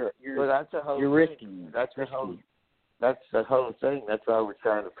state to you're risking. That's the whole thing. That's why we're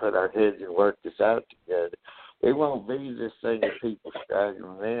trying to put our heads and work this out together. It won't be this thing of people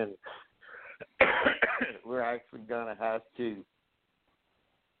staggering in. We're actually going to have to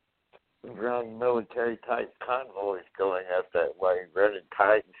run military-type convoys going up that way, running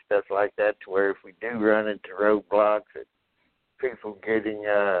tight and stuff like that, to where if we do run into roadblocks and people getting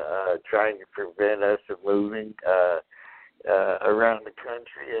trying to prevent us from moving around the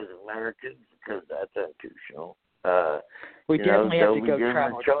country as Americans, because that's unconstitutional. We definitely have to go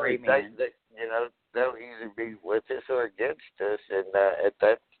travel with Gray Man. They'll either be with us or against us, and at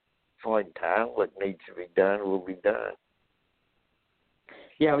that point in time, what needs to be done will be done.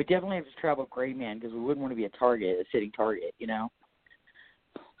 Yeah, we definitely have to travel with Gray Man because we wouldn't want to be a sitting target,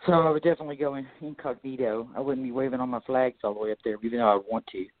 So I would definitely go incognito. I wouldn't be waving on my flags all the way up there, even though I would want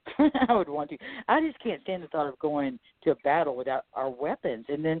to. I would want to. I just can't stand the thought of going to a battle without our weapons.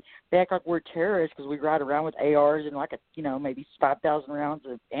 And then they act like we're terrorists because we ride around with ARs and maybe 5,000 rounds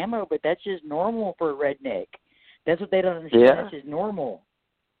of ammo. But that's just normal for a redneck. That's what they don't understand. Yeah. That's just normal.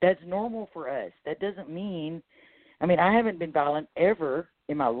 That's normal for us. That doesn't mean – I haven't been violent ever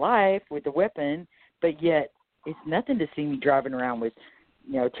in my life with a weapon, but yet it's nothing to see me driving around with –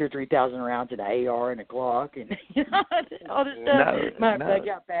 2,000 or 3,000 rounds of an AR and a Glock and all this stuff. My leg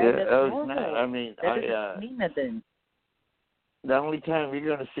got bad. Yeah, that's normal. That doesn't mean nothing. The only time you're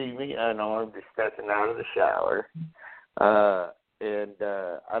going to see me unarmed is stepping out of the shower, and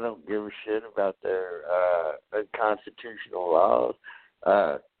I don't give a shit about their unconstitutional laws.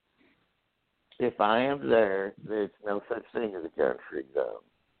 If I am there, there's no such thing as a gun-free zone.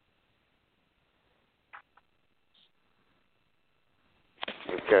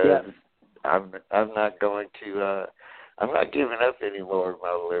 Because I'm not going to I'm not giving up any more of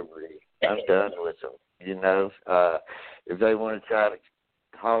my liberty. I'm done with them. If they want to try to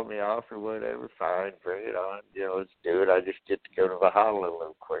haul me off or whatever, fine, bring it on. Let's do it. I just get to go to Valhalla a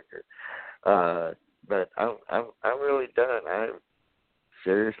little quicker. But I'm really done. I'm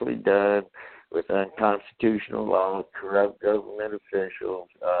seriously done with unconstitutional laws, corrupt government officials,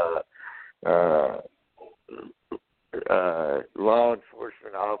 law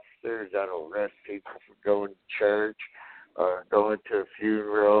enforcement officers that'll arrest people for going to church or going to a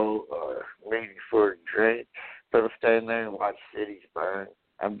funeral or meeting for a drink. They'll stand there and watch cities burn.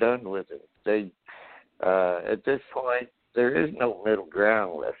 I'm done with it. At this point, there is no middle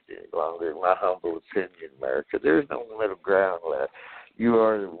ground left any longer, in my humble opinion, America. There is no middle ground left. You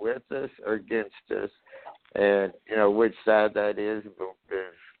are either with us or against us. And, which side that is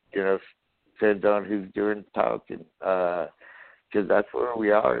depends on who's doing the talking, because that's where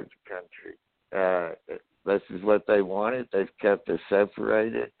we are as a country. This is what they wanted. They've kept us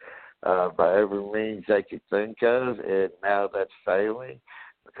separated by every means they could think of, and now that's failing.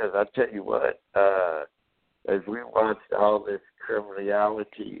 Because I tell you what, as we watched all this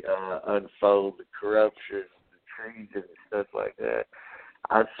criminality unfold, the corruption, the treason, and stuff like that,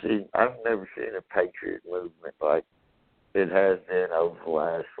 I've never seen a patriot movement like it has been over the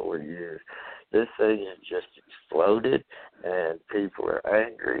last 4 years. This thing has just exploded, and people are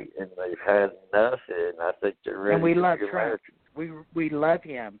angry, and they've had enough, and I think they're ready and we to love be Trump. Americans. We love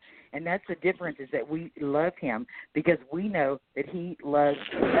him, and that's the difference, is that we love him because we know that he loves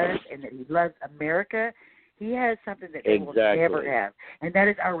us and that he loves America. He has something that they will never have, and that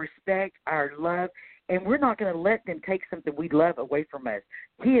is our respect, our love, And we're not going to let them take something we love away from us.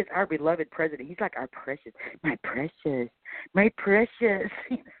 He is our beloved president. He's like our precious, my precious, my precious.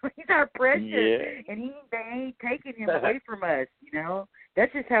 He's our precious. Yeah. And they ain't taking him away from us,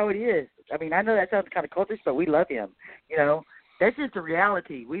 That's just how it is. I mean, I know that sounds kind of cultish, but we love him, That's just the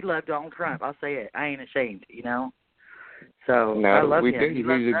reality. We love Donald Trump. I'll say it. I ain't ashamed, So no, I love we him. do. He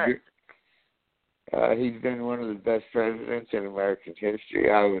loves us. He's been one of the best presidents in American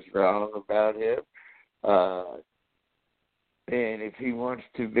history. I was wrong about him. And if he wants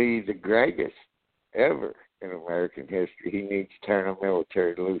to be the greatest ever in American history, he needs to turn the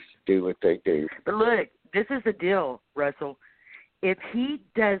military loose to do what they do. But look, this is the deal, Russell. If he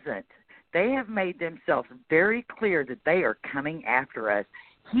doesn't, they have made themselves very clear that they are coming after us.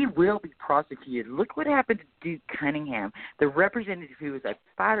 He will be prosecuted. Look what happened to Duke Cunningham, the representative who was a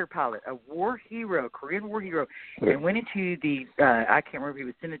fighter pilot, a war hero, Korean war hero, and went into the, I can't remember if he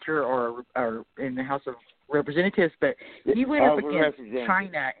was senator or in the House of Representatives, but he went up against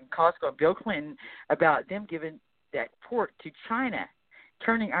China and Costco and Bill Clinton about them giving that port to China,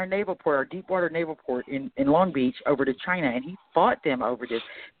 turning our naval port, our deepwater naval port in Long Beach over to China, and he fought them over this.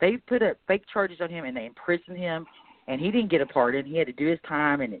 They put up fake charges on him, and they imprisoned him. And he didn't get a pardon. He had to do his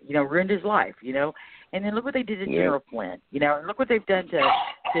time and, ruined his life, And then look what they did to General Flynn, and look what they've done to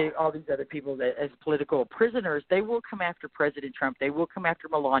all these other people that, as political prisoners. They will come after President Trump. They will come after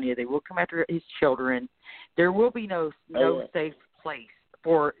Melania. They will come after his children. There will be no safe place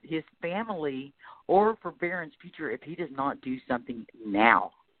for his family or for Barron's future if he does not do something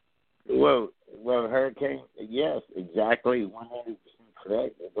now. Well, Hurricane, yes, exactly, 100%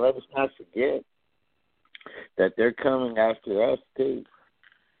 correct. Let us not forget that they're coming after us, too.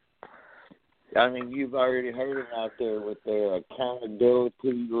 I mean, you've already heard them out there with their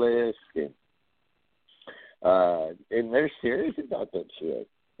accountability list, and they're serious about that shit.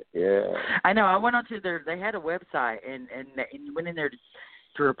 Yeah. I know. I went onto they had a website, and you went in there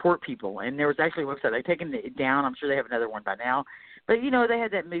to report people, and there was actually a website. They've taken it down. I'm sure they have another one by now. But, they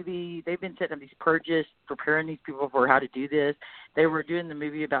had that movie. They've been setting up these purges, preparing these people for how to do this. They were doing the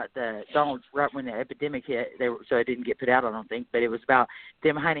movie about Donald Trump when the epidemic hit. So it didn't get put out, I don't think. But it was about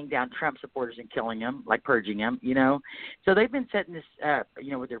them hunting down Trump supporters and killing them, like purging them, So they've been setting this up,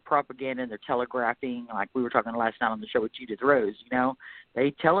 with their propaganda and their telegraphing, like we were talking last night on the show with Judith Rose,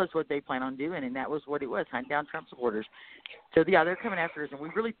 They tell us what they plan on doing, and that was what it was, hunting down Trump supporters. So, yeah, they're coming after us, and we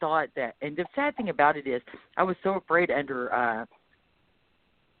really thought that. And the sad thing about it is I was so afraid under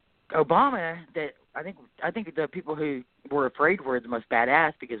Obama that I think the people who were afraid were the most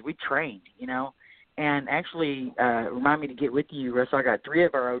badass because we trained, and actually remind me to get with you, Russell. I got 3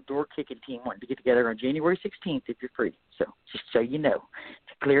 of our outdoor kicking team wanting to get together on January 16th if you're free. So just so you know,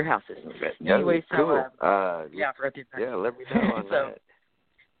 to clear houses. Anyway, so cool. yeah, for yeah, let me know on that.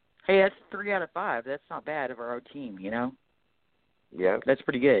 Hey, that's 3 out of 5. That's not bad of our own team, Yeah, that's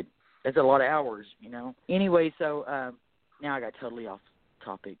pretty good. That's a lot of hours, Anyway, so now I got totally off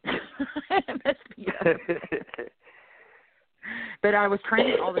topic. But I was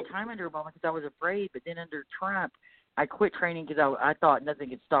training all the time under Obama because I was afraid. But then under Trump, I quit training because I thought nothing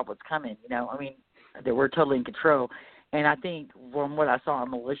could stop what's coming. I mean, that we're totally in control. And I think from what I saw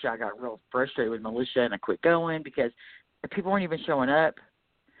on militia, I got real frustrated with militia, and I quit going because people weren't even showing up.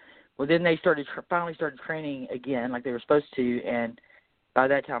 Well, then they finally started training again like they were supposed to, and by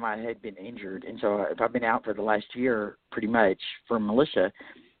that time I had been injured, and so I've been out for the last year pretty much from militia,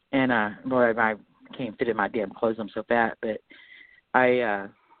 and boy, I can't fit in my damn clothes. I'm so fat, but I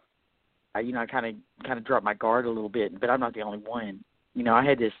kind of dropped my guard a little bit, but I'm not the only one. I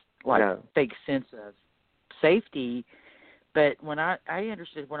had this fake sense of safety, but when I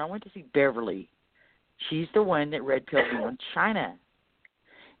understood when I went to see Beverly, she's the one that red pilled me on China,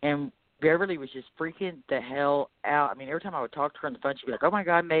 and Beverly was just freaking the hell out. I mean, every time I would talk to her on the phone, she'd be like, "Oh my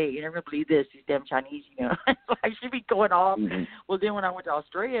God, mate, you're never gonna believe this. These damn Chinese, Like she'd be going off. Mm-hmm. Well, then when I went to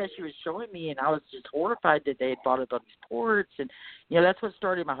Australia, she was showing me, and I was just horrified that they had bought up on these ports, and that's what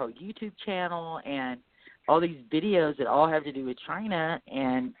started my whole YouTube channel and all these videos that all have to do with China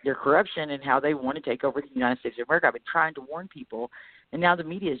and their corruption and how they want to take over the United States of America. I've been trying to warn people, and now the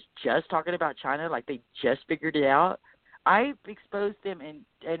media is just talking about China like they just figured it out. I exposed them in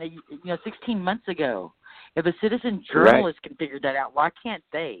 16 months ago. If a citizen journalist can figure that out, why can't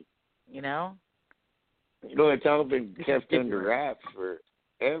they? Well, it's all been kept under wraps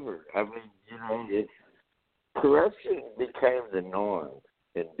forever. I mean, corruption became the norm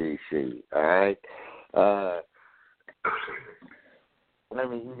in D.C., all right? I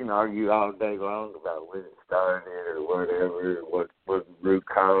mean, you can argue all day long about when it started or whatever, what was the root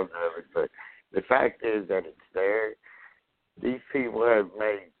cause of it, but the fact is that it's there. These people have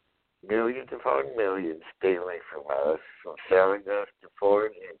made millions upon millions stealing from us, from selling us to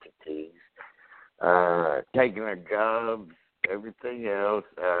foreign entities, taking our jobs, everything else.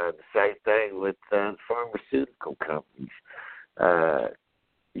 The same thing with pharmaceutical companies.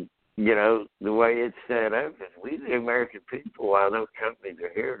 You know, the way it's set up is we, the American people, while those companies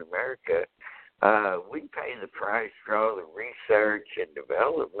are here in America, we pay the price for all the research and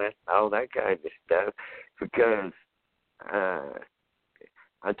development and all that kind of stuff because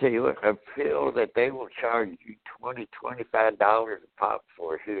I tell you what, a pill that they will charge you $20, $25 a pop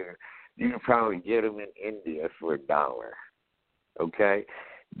for here, you can probably get them in India for $1. Okay?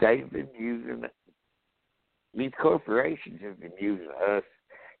 They've been using, these corporations have been using us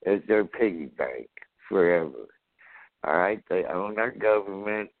as their piggy bank forever. All right? They own our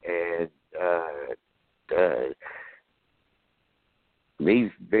government, and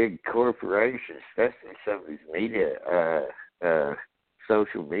these big corporations, especially some of these media,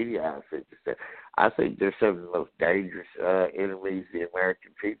 social media outfits, I think they're some of the most dangerous enemies the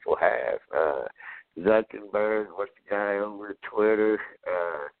American people have. Zuckerberg, what's the guy over at Twitter?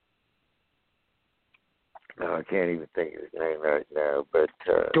 No, I can't even think of his name right now, but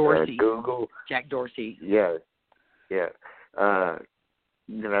Dorsey. Google. Jack Dorsey. Yeah. You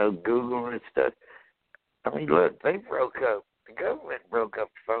know, Google and stuff. I mean, look, they broke up. The government broke up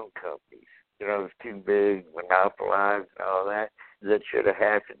the phone companies. You know, it was too big, monopolized, and all that. That should have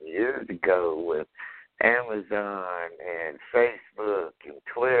happened years ago with Amazon and Facebook and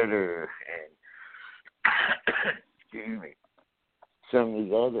Twitter and excuse me, some of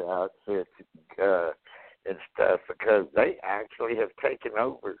these other outfits and stuff, because they actually have taken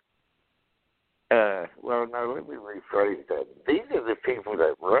over. Well, no, let me rephrase that. These are the people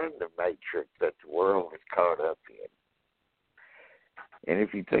that run the matrix that the world is caught up in. And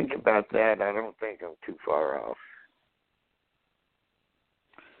if you think about that, I don't think I'm too far off.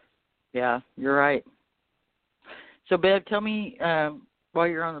 Yeah, you're right. So, Bev, tell me, while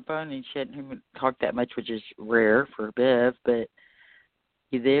you're on the phone, and she hadn't even talked that much, which is rare for Bev, but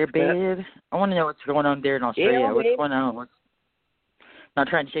you there, Bev? I want to know what's going on there in Australia. Yeah, what's going on? Not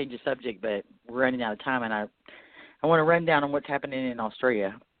trying to change the subject, but we're running out of time, and I want to run down on what's happening in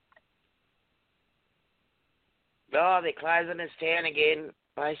Australia. Oh, they're closing this town again.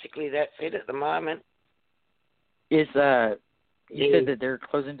 Basically, that's it at the moment. You said that they're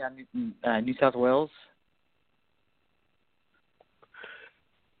closing down New South Wales?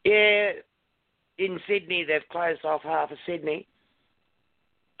 Yeah, in Sydney, they've closed off half of Sydney.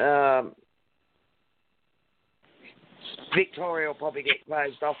 Victoria will probably get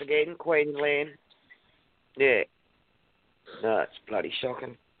closed off again. Queensland. Yeah. No, it's bloody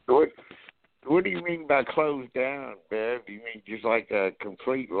shocking. What do you mean by closed down, Bev? You mean just like a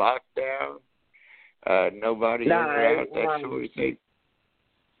complete lockdown? Nobody ever out, that sort of thing?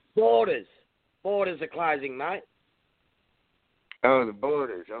 Borders are closing, mate. Oh, the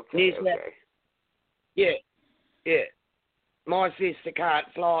borders. Okay. Yeah. My sister can't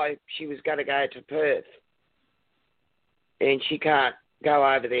fly. She was going to go to Perth. And she can't go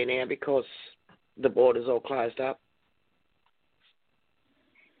over there now because the border's all closed up.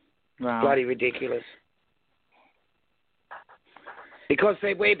 Wow. Bloody ridiculous. Because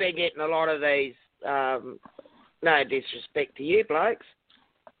we've been getting a lot of these, no disrespect to you blokes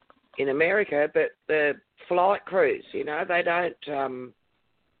in America, but the flight crews, you know, they don't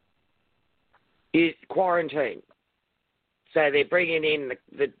quarantine. So they're bringing in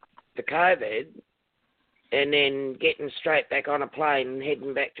the COVID and then getting straight back on a plane and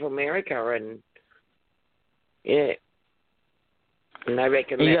heading back to America, and yeah. And they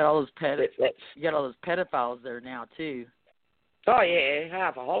reckon you got all those pedophiles there now too. Oh yeah,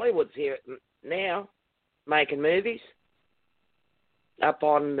 half of Hollywood's here now, making movies up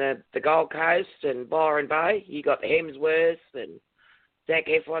on the Gold Coast and Byron Bay. You got the Hemsworths and Zac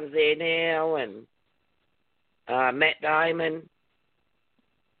Efron's there now, and Matt Damon.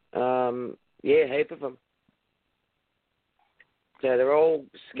 Yeah, heap of them. So they're all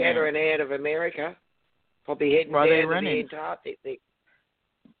scattering out of America, probably heading down to the Antarctic.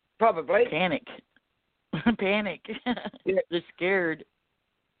 Probably. Panic. Yeah. They're scared.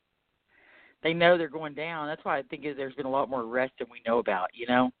 They know they're going down. That's why I think there's been a lot more arrests than we know about, you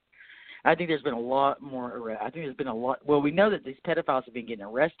know? I think there's been a lot more arrests. I think there's been a lot. Well, we know that these pedophiles have been getting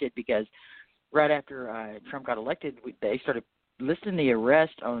arrested because right after Trump got elected, they started listing the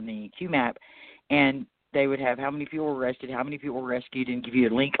arrest on the QMAP, and they would have how many people were arrested, how many people were rescued, and give you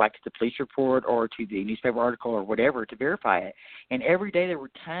a link like to the police report or to the newspaper article or whatever to verify it. And every day there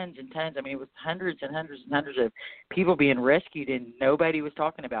were tons and tons. I mean, it was hundreds and hundreds and hundreds of people being rescued, and nobody was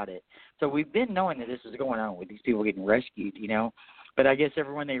talking about it. So we've been knowing that this was going on with these people getting rescued, you know. But I guess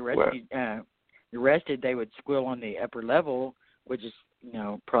everyone they arrested, they would squill on the upper level, which is,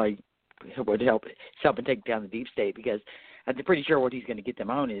 probably would help and take down the deep state, because I'm pretty sure what he's going to get them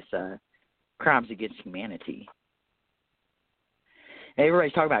on is crimes against humanity.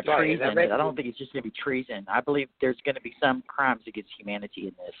 Everybody's talking about treason, but I don't think it's just going to be treason. I believe there's going to be some crimes against humanity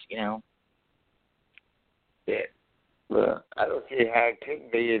in this, Yeah. Well, I don't see how it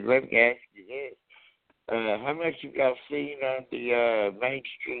couldn't be. And let me ask you this. How much have y'all seen on the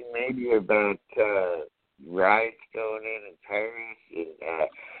mainstream media about riots going in Paris and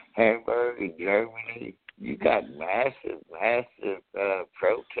Hamburg and Germany? You got massive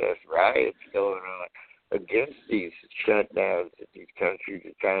protest riots going on against these shutdowns that these countries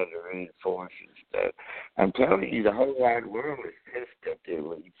are trying to reinforce and stuff. I'm telling you, the whole wide world is pissed at the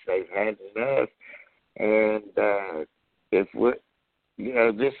elites. They've had enough, and if we,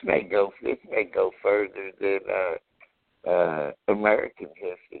 this may go further than American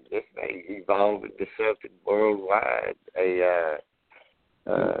history. This may evolve into something worldwide, a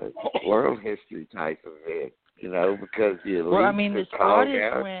world history type event. Because the elites well, I mean, this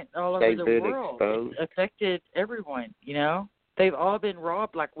audit went all over the world. Exposed. It affected everyone, They've all been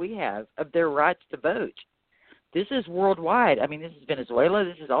robbed, like we have, of their rights to vote. This is worldwide. I mean, this is Venezuela.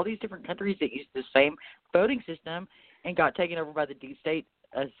 This is all these different countries that use the same voting system and got taken over by the deep state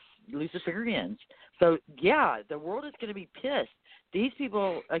as Luciferians. So, yeah, the world is going to be pissed. These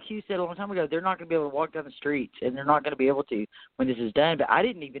people, like Hugh said a long time ago, they're not going to be able to walk down the streets, and they're not going to be able to when this is done. But I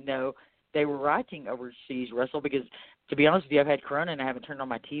didn't even know they were rioting overseas, Russell, because, to be honest with you, I've had Corona and I haven't turned on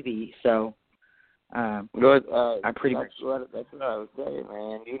my TV. So, I pretty much... That's what I was saying,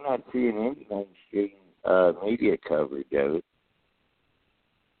 man. You're not seeing any mainstream media coverage of it.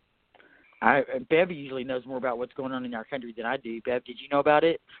 Bev usually knows more about what's going on in our country than I do. Bev, did you know about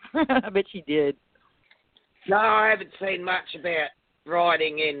it? I bet she did. No, I haven't seen much about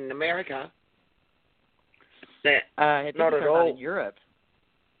rioting in America. Not at all. In Europe.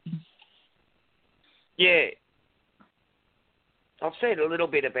 Yeah. I've seen a little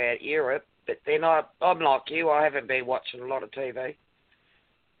bit about Europe, but then I'm like you, I haven't been watching a lot of TV.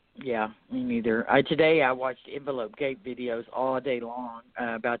 Yeah, me neither. Today I watched envelope gate videos all day long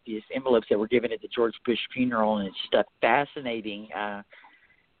about these envelopes that were given at the George Bush funeral, and it's just a fascinating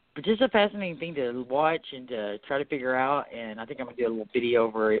thing to watch and to try to figure out. And I think I'm going to do a little video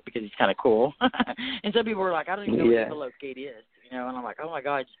over it because it's kind of cool. And some people are like, I don't even know what envelope gate is, and I'm like, oh my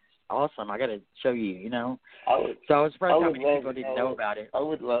God, it's awesome. I got to show you, So I was surprised how many people didn't know about it. I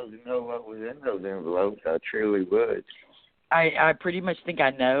would love to know what was in those envelopes. I truly would. I pretty much think I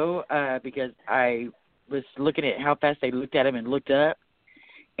know because I was looking at how fast they looked at him and looked up,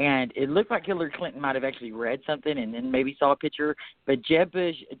 and it looked like Hillary Clinton might have actually read something and then maybe saw a picture, but Jeb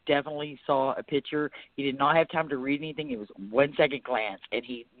Bush definitely saw a picture. He did not have time to read anything. It was 1 second glance, and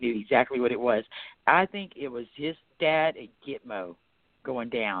he knew exactly what it was. I think it was his dad at Gitmo going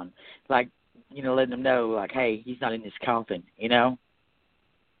down, like, letting him know, like, hey, he's not in this coffin,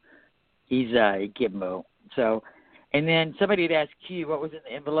 He's at Gitmo. So... And then somebody had asked Q what was in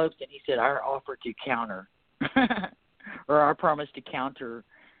the envelopes, and he said, our offer to counter, or our promise to counter.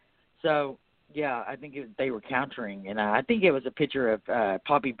 So, yeah, I think they were countering. And I think it was a picture of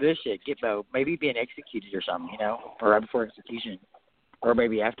Poppy Bush at Gitmo, maybe being executed or something, or right before execution, or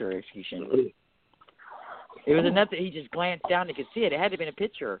maybe after execution. It was enough that he just glanced down and could see it. It had to have been a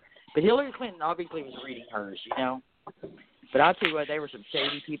picture. But Hillary Clinton obviously was reading hers, But I'll tell you what, they were some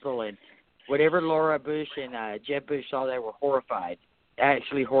shady people, and whatever Laura Bush and Jeb Bush saw, they were horrified,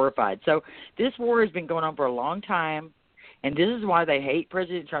 actually horrified. So this war has been going on for a long time, and this is why they hate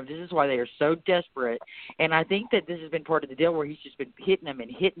President Trump. This is why they are so desperate. And I think that this has been part of the deal where he's just been hitting them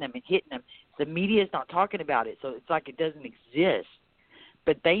and hitting them and hitting them. The media is not talking about it, so it's like it doesn't exist.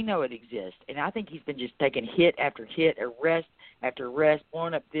 But they know it exists. And I think he's been just taking hit after hit, arrest after arrest,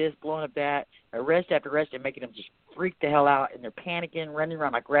 blowing up this, blowing up that, arrest after arrest, and making them just freak the hell out. And they're panicking, running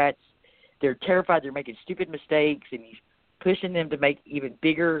around like rats. They're terrified. They're making stupid mistakes, and he's pushing them to make even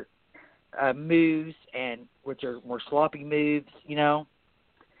bigger moves, and which are more sloppy moves.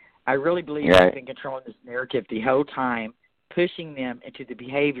 I really believe he's been controlling this narrative the whole time, pushing them into the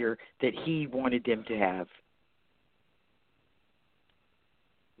behavior that he wanted them to have.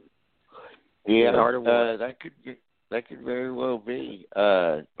 Yeah, that could very well be.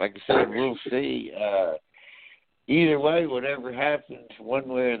 Like I said, we'll see. Either way, whatever happens, one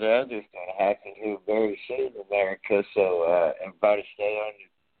way or the other is going to happen here very soon in America. So everybody stay on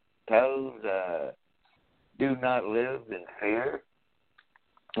your toes. Do not live in fear.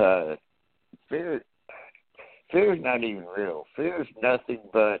 Fear is not even real. Fear is nothing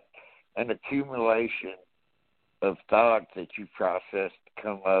but an accumulation of thought that you process to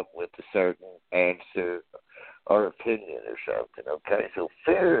come up with a certain answer or opinion or something, okay? So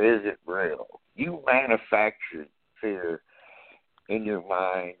fear isn't real. You manufactured fear in your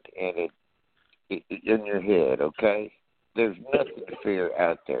mind and in your head, okay? There's nothing to fear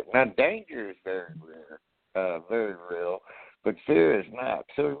out there. Now, danger is very rare, very real, but fear is not.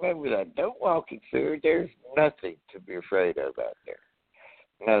 So remember that. Don't walk in fear. There's nothing to be afraid of out there.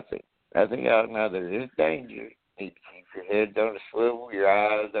 Nothing. Nothing out now. There is danger. You need to keep your head on a swivel, your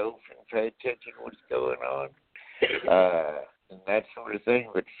eyes open, pay attention to what's going on, and that sort of thing.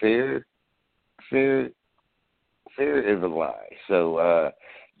 But fear is a lie. So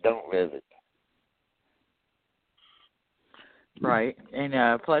don't live it. Right, and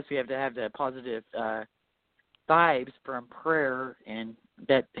plus we have to have the positive vibes from prayer, and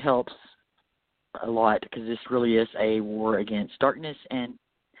that helps a lot because this really is a war against darkness and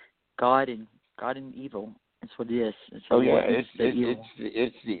God and evil. That's what it is.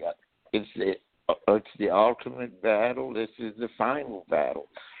 It's the ultimate battle. This is the final battle.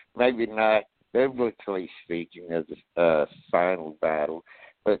 Maybe not biblically speaking as the final battle,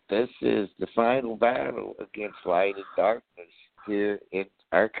 but this is the final battle against light and darkness here in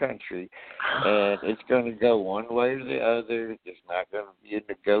our country, and it's going to go one way or the other. It's not going to be a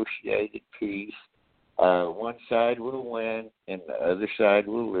negotiated peace. One side will win, and the other side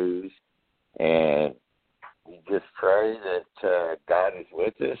will lose, and we just pray that God is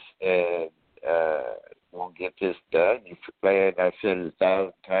with us, and we'll get this done. Man, I've said it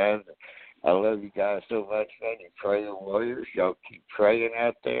 1,000 times. I love you guys so much, man. You prayer warriors. Y'all keep praying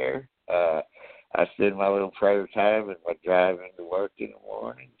out there. I spend my little prayer time in my drive into work in the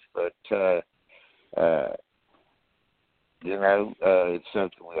mornings, but, it's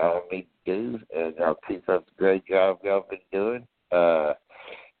something we all need to do, and y'all keep up the great job y'all been doing.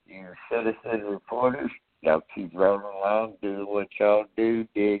 You citizen reporters, y'all keep rolling along, doing what y'all do,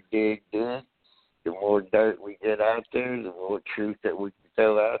 dig. The more dirt we get out there, the more truth that we can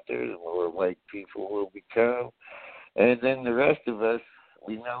throw out there, the more awake people will become. And then the rest of us,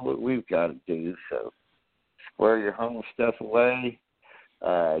 we know what we've got to do. So square your home stuff away,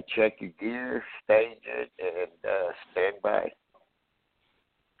 check your gear, stage it, and stand by.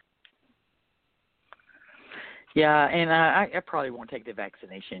 Yeah, and I probably won't take the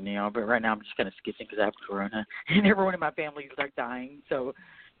vaccination, but right now I'm just kind of skipping because I have corona, and everyone in my family is like dying. So,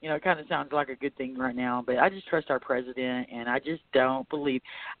 it kind of sounds like a good thing right now. But I just trust our president, and I just don't believe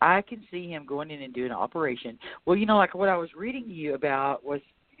I can see him going in and doing an operation. Well, like what I was reading you about was,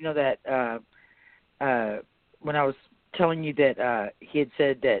 that when I was telling you that he had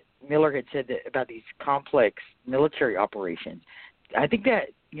said that Miller had said that about these complex military operations. I think that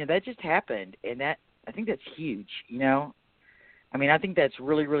that just happened, and that I think that's huge. I think that's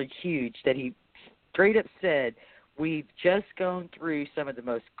really, really huge that he straight up said we've just gone through some of the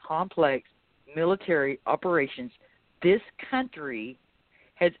most complex military operations this country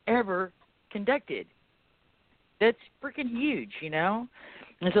has ever conducted. That's freaking huge, And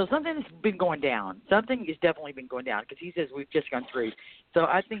so something's been going down. Something has definitely been going down because he says we've just gone through. So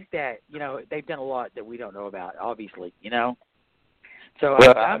I think that, they've done a lot that we don't know about, obviously, So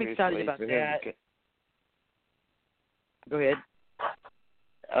I'm excited about that. Go ahead.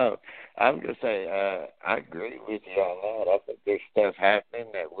 Oh, I'm going to say I agree with you on that. I think there's stuff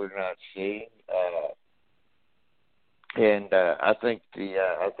happening that we're not seeing. And I think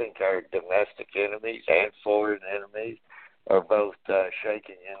our domestic enemies and foreign enemies are both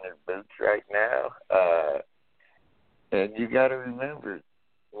shaking in their boots right now. And you got to remember,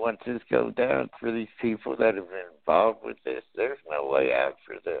 once this goes down for these people that have been involved with this, there's no way out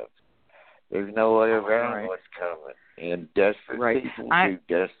for them. There's no way around what's coming. And desperate people do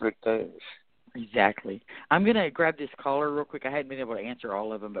desperate things. Exactly. I'm going to grab this caller real quick. I hadn't been able to answer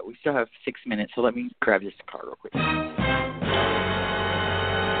all of them, but we still have 6 minutes, so let me grab this caller real quick.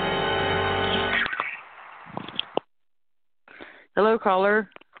 Hello, caller.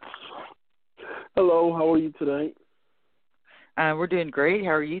 Hello, how are you today? We're doing great.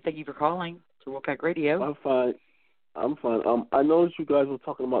 How are you? Thank you for calling to Wolfpack Radio. I'm fine. I noticed you guys were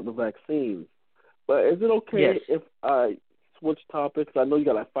talking about the vaccine, but is it okay if I switch topics? I know you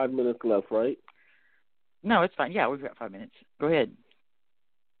got like 5 minutes left, right? No, it's fine. Yeah, we've got 5 minutes. Go ahead.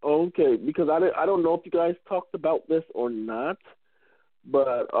 Okay, because I don't know if you guys talked about this or not,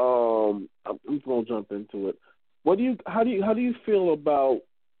 but I'm just gonna jump into it. How do you feel about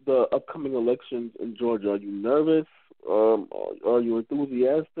the upcoming elections in Georgia? Are you nervous? Are you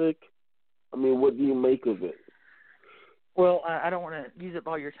enthusiastic? I mean, what do you make of it? Well, I don't want to use up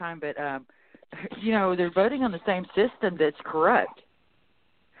all your time, but they're voting on the same system that's corrupt.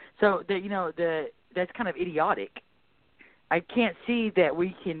 So the that's kind of idiotic. I can't see that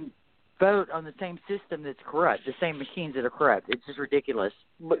we can vote on the same system that's corrupt, the same machines that are corrupt. It's just ridiculous.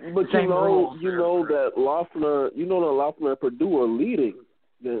 But you know that Loeffler and Purdue are leading.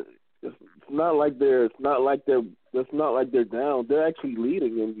 It's not like they're down. They're actually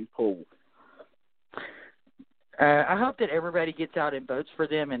leading in these polls. I hope that everybody gets out and votes for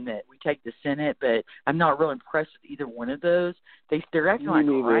them and that we take the Senate, but I'm not real impressed with either one of those. They're acting like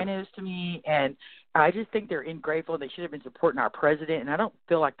rhinos to me, and I just think they're ingrateful. They should have been supporting our president, and I don't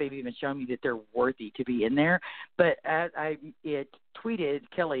feel like they've even shown me that they're worthy to be in there. But I tweeted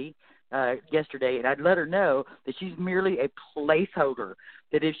Kelly yesterday, and I'd let her know that she's merely a placeholder,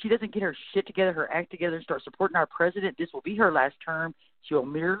 that if she doesn't get her shit together, her act together, and start supporting our president, this will be her last term. She will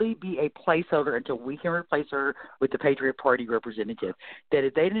merely be a placeholder until we can replace her with the Patriot Party representative. That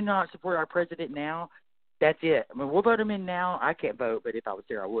if they do not support our president now, that's it. I mean, we'll vote them in now. I can't vote, but if I was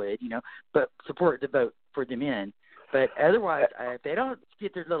there, I would, but support the vote for them in. But otherwise, if they don't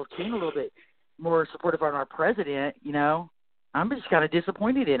get their little team a little bit more supportive on our president, I'm just kind of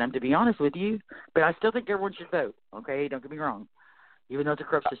disappointed in them, to be honest with you. But I still think everyone should vote, okay? Don't get me wrong, even though it's a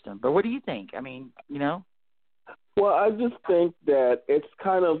corrupt system. But what do you think? I mean, Well, I just think that it's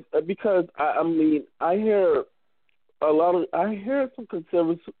kind of because I hear some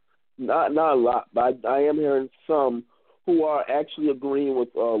conservatives, not a lot, but I am hearing some who are actually agreeing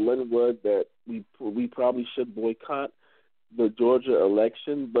with Linwood that we probably should boycott the Georgia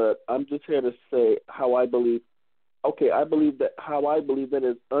election. But I'm just here to say how I believe. Okay, I believe that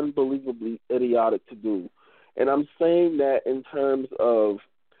is unbelievably idiotic to do, and I'm saying that in terms of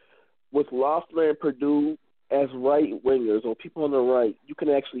with Loeffler and Purdue as right-wingers or people on the right, you can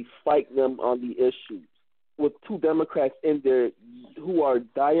actually fight them on the issues. With two Democrats in there who are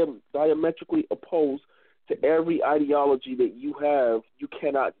diametrically opposed to every ideology that you have, you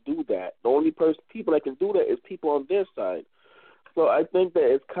cannot do that. The only people that can do that is people on their side. So I think that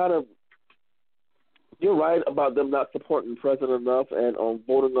it's kind of, you're right about them not supporting the president enough and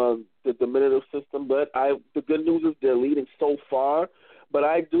voting on the diminutive system, but the good news is they're leading so far. But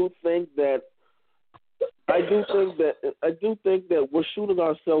I do think that we're shooting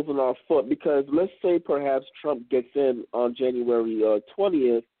ourselves in our foot because let's say perhaps Trump gets in on January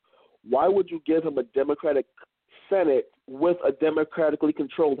 20th. Why would you give him a Democratic Senate with a democratically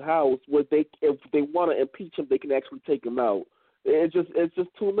controlled House where if they want to impeach him, they can actually take him out? It's just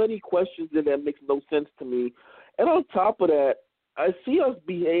too many questions in that makes no sense to me. And on top of that, I see us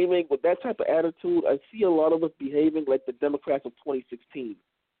behaving with that type of attitude. I see a lot of us behaving like the Democrats of 2016.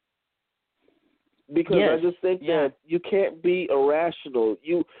 Because I just think that you can't be irrational.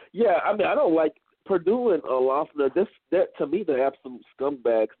 I don't like Purdue and Loeffler. That to me, they're absolute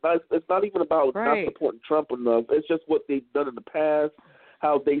scumbags. It's not even about not supporting Trump enough. It's just what they've done in the past,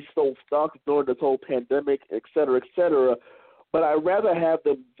 how they sold stocks during this whole pandemic, et cetera, et cetera. But I'd rather have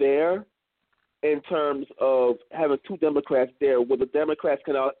them there in terms of having two Democrats there, where the Democrats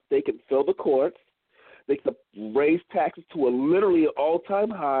can fill the courts, they can raise taxes to literally an all-time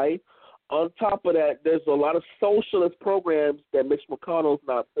high. On top of that, there's a lot of socialist programs that Mitch McConnell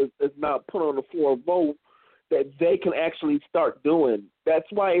is not put on the floor vote that they can actually start doing. That's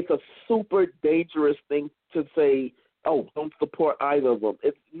why it's a super dangerous thing to say, oh, don't support either of them.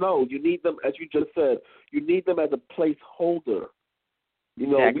 You need them, as you just said, you need them as a placeholder.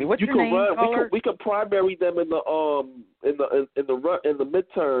 Exactly. What's your name, caller? We could primary them in the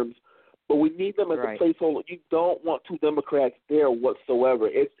midterms. But we need them as a placeholder. You don't want two Democrats there whatsoever.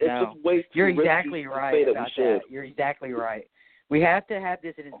 It's just way too You're risky exactly to right say about that. You're exactly right. We have to have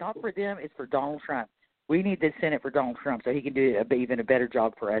this, and it's not for them. It's for Donald Trump. We need the Senate for Donald Trump so he can do even a better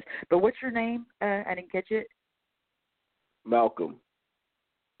job for us. But what's your name? I didn't catch it. Malcolm.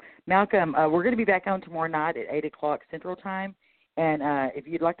 We're going to be back on tomorrow night at 8 o'clock Central Time. And if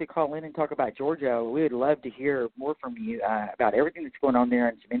you'd like to call in and talk about Georgia, we would love to hear more from you about everything that's going on there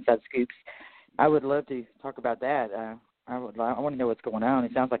and some inside scoops. I would love to talk about that. I want to know what's going on.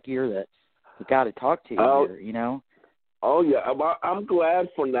 It sounds like you're the guy to talk to here, Oh, yeah. I'm glad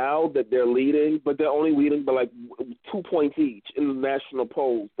for now that they're leading, but they're only leading by like 2 points each in the national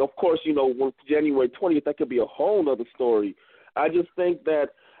polls. Of course, when January 20th, that could be a whole other story. I just think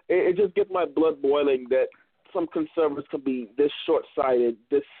that it just gets my blood boiling that some conservatives can be this short-sighted,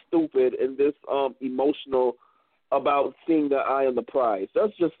 this stupid, and this emotional about seeing the eye on the prize.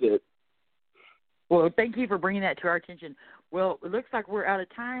 That's just it. Well, thank you for bringing that to our attention. Well, it looks like we're out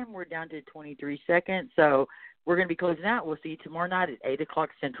of time. We're down to 23 seconds, so we're going to be closing out. We'll see you tomorrow night at 8 o'clock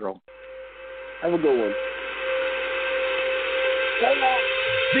Central. Have a good one.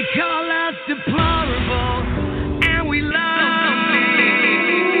 They call us deplorable.